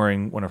 She's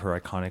wearing one of her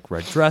iconic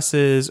red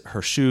dresses,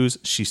 her shoes.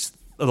 She's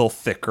a little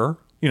thicker.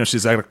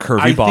 She's got a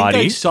curvy body. I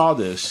think I saw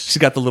this. She's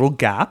got the little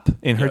gap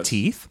in her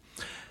teeth.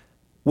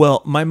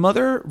 Well, my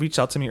mother reached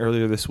out to me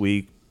earlier this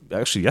week,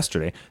 actually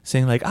yesterday,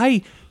 saying like,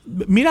 "Ay,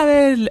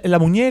 mira la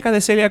muñeca de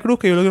Celia Cruz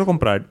que yo lo quiero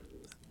comprar."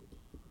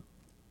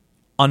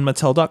 On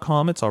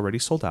Mattel.com, it's already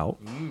sold out.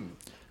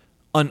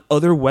 On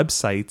other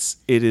websites,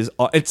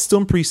 it's still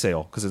in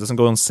pre-sale because it doesn't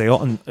go on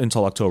sale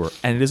until October,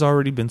 and it has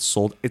already been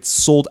sold. It's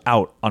sold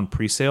out on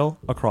pre-sale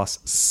across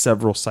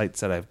several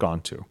sites that I've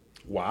gone to.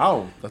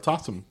 Wow, that's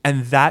awesome.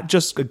 And that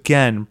just,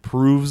 again,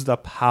 proves the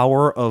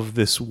power of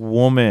this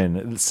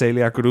woman,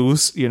 Celia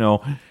Cruz.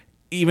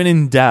 Even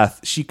in death,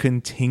 she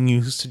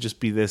continues to just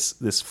be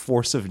this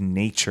force of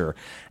nature.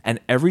 And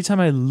every time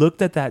I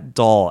looked at that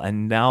doll,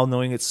 and now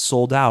knowing it's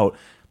sold out,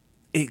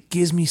 it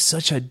gives me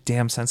such a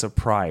damn sense of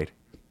pride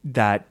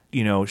that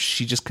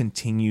she just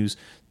continues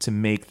to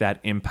make that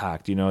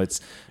impact. It's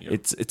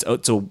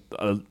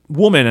a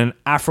woman, an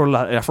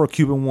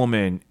Afro-Cuban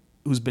woman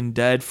who's been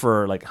dead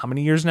for like how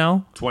many years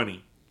now?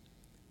 20.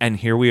 And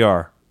here we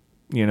are.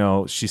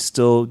 She's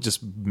still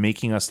just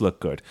making us look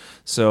good.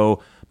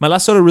 So my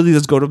last soda really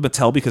does go to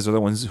Mattel because they're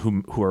the ones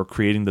who are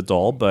creating the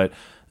doll. But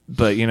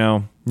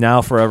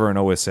now, forever, and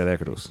always, Celia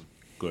Cruz.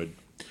 Good.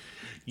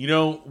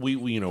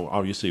 We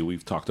obviously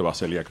we've talked about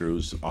Celia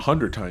Cruz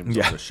 100 times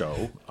on the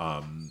show,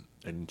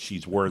 and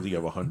she's worthy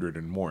of 100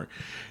 and more.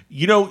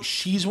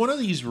 She's one of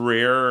these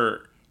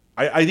rare.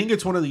 I think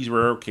it's one of these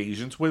rare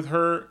occasions with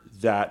her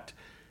that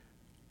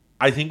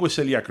I think with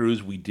Celia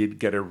Cruz we did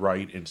get it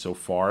right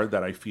insofar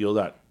that I feel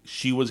that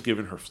she was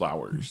given her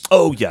flowers.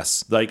 Oh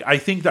yes, like I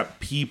think that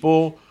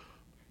people,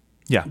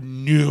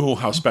 knew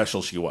how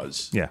special she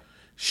was. Yeah.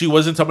 She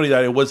wasn't somebody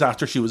that it was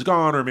after she was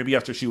gone, or maybe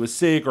after she was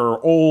sick or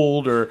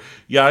old, or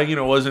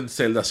wasn't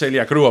the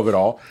Celia Cruz of it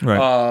all.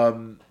 Right.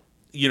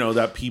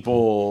 That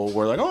people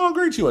were like, "Oh, how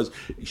great she was."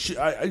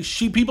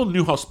 People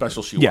knew how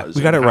special she was.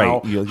 We got it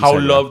right. How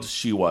loved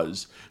she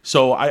was.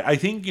 So I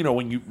think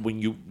when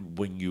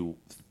you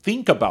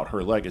think about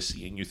her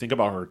legacy and you think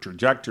about her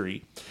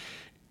trajectory,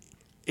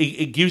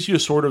 it gives you a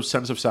sort of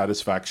sense of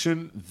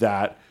satisfaction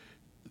that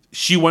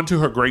she went to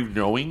her grave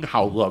knowing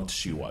how loved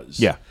she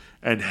was. Yeah.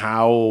 And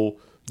how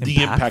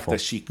the impact that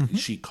Impactful.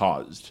 she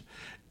caused.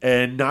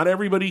 And not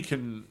everybody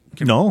can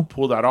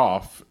pull that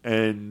off.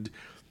 And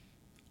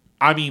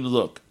I mean,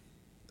 look,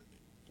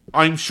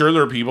 I'm sure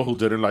there are people who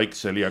didn't like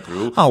Celia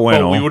Cruz, but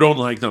we don't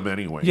like them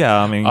anyway.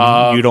 Yeah, I mean,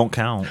 you don't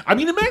count. I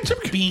mean, imagine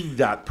being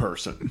that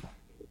person.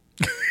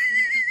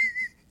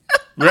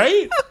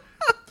 Right?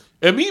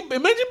 I mean,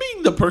 imagine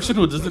being the person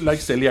who doesn't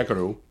like Celia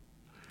Cruz.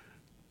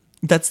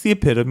 That's the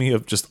epitome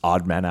of just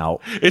odd man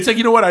out. It's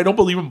like, what? I don't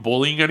believe in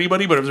bullying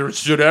anybody, but if there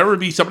should ever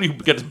be somebody who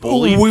gets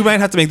bullied, we might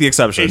have to make the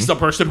exception. It's the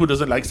person who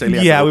doesn't like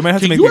Celia. Yeah, we might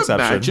have to make the exception.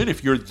 Can you imagine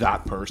if you're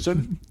that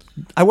person?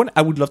 I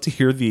would love to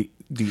hear the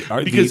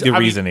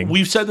reasoning.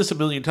 We've said this a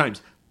million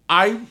times.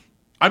 I'm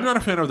not a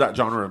fan of that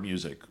genre of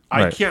music.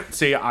 I can't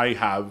say I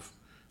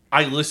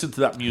listen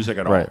to that music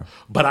at all.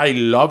 But I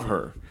love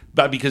her.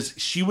 But because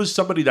she was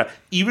somebody that,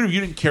 even if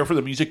you didn't care for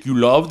the music, you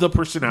loved the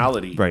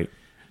personality. Right.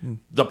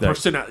 The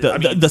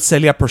personality. The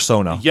Celia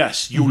persona.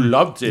 Yes, you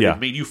loved it. Yeah. It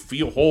made you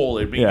feel whole.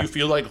 It made you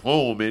feel like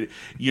home. It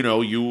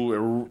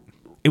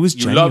was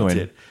genuine. loved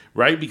it,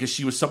 right? Because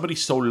she was somebody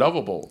so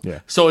lovable. Yeah.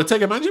 So it's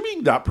like, imagine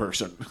being that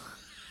person.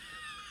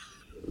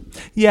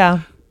 Yeah.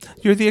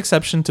 You're the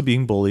exception to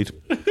being bullied.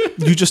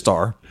 You just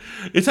are.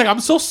 It's like, I'm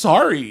so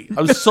sorry.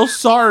 I'm so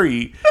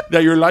sorry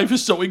that your life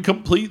is so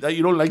incomplete that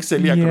you don't like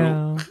Celia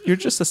Cruz. You're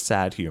just a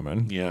sad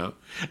human. Yeah.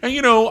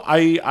 And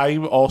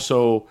I'm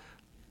also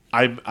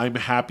I'm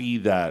happy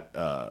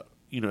that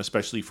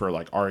especially for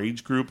like our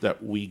age group,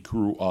 that we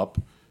grew up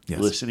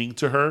listening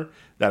to her,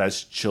 that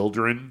as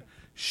children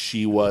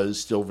she was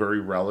still very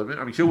relevant.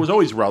 I mean, she was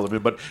always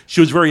relevant, but she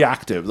was very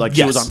active. Like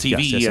she was on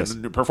TV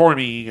and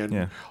performing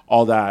and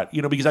all that.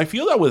 Because I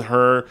feel that with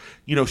her,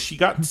 she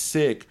got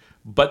sick,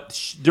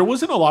 but there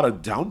wasn't a lot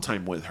of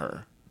downtime with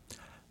her.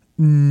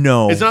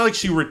 No. It's not like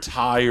she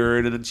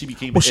retired and then she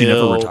became she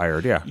ill. never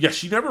retired, yeah. Yeah,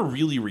 she never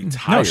really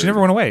retired. No, she never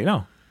went away,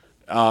 no.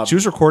 She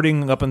was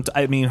recording up until,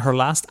 her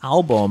last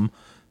album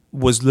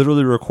was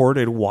literally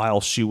recorded while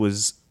she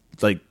was,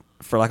 like,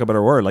 for lack of a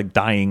better word, like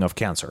dying of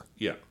cancer.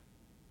 Yeah.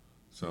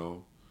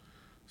 So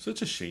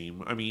Such a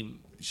shame. I mean,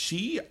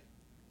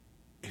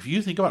 if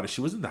you think about it, she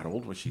wasn't that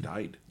old when she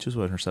died. She was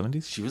what, in her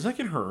 70s? She was like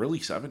in her early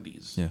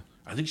 70s. Yeah.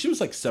 I think she was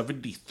like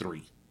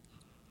 73.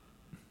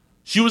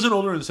 She wasn't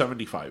older than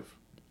 75.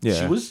 Yeah.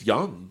 She was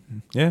young.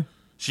 Yeah.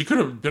 She could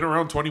have been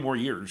around 20 more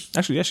years.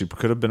 Actually, yeah, she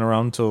could have been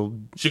around till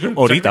She could have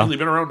Ahorita. technically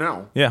been around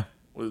now. Yeah.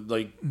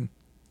 Like,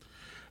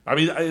 I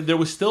mean, there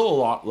was still a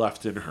lot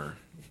left in her.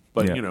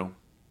 But, Yeah. you know,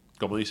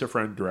 como dice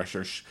friend,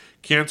 director,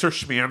 cancer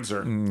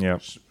schmancer. Yeah.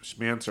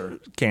 Schmancer.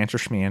 Cancer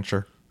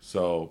schmancer.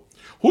 So,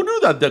 who knew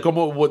that?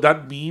 Como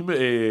that meme,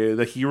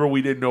 the hero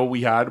we didn't know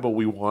we had, but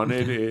we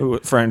wanted. Who,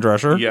 Fran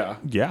Drescher? Yeah.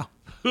 Yeah.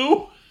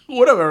 Who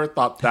would have ever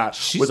thought that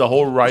with a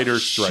whole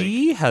writer's strike?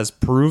 She has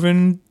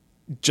proven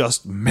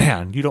just,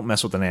 man, you don't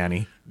mess with an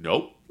Annie.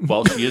 Nope.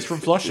 Well, she is from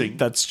Flushing.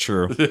 That's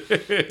true.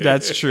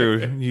 That's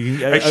true.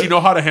 And she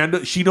knows how to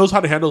handle. She knows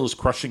how to handle those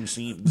crushing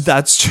scenes.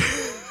 That's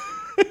true.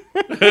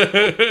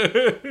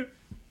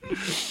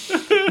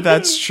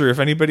 That's true. If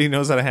anybody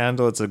knows how to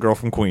handle, it's a girl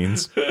from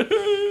Queens.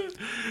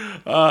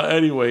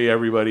 Anyway,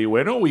 everybody,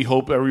 we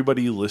hope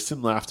everybody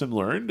listened, laughed, and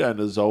learned. And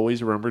as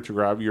always, remember to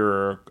grab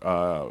your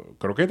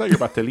croqueta, your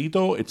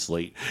pastelito, it's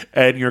late,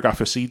 and your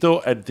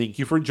cafecito. And thank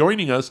you for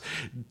joining us.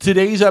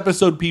 Today's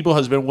episode, people,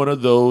 has been one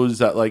of those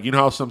that, like, you know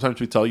how sometimes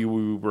we tell you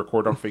we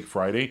record on Fake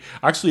Friday?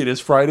 Actually, it is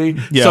Friday.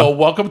 Yeah. So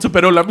welcome to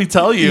Pero Let Me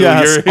Tell You.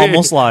 Yes,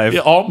 almost live. Yeah,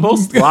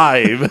 almost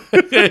live.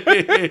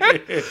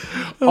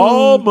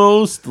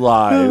 Almost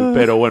live.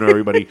 Pero bueno,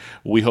 everybody,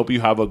 we hope you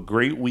have a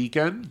great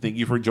weekend. Thank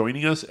you for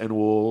joining us, and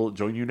we'll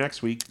join you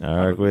next week.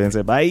 All right,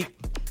 cuídense. Bye.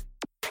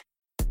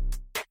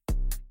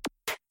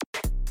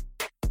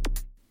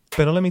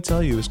 Pero Let Me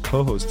Tell You is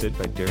co-hosted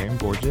by Darian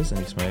Borges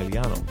and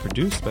Ismaeliano,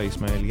 produced by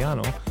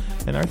Ismaeliano,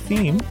 and our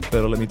theme,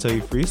 Pero Let Me Tell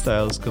You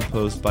Freestyle, is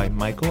composed by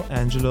Michael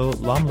Angelo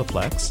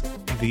Lomlaplex,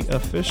 the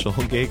official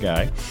gay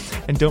guy.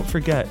 And don't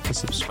forget to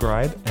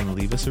subscribe and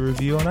leave us a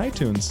review on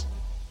iTunes.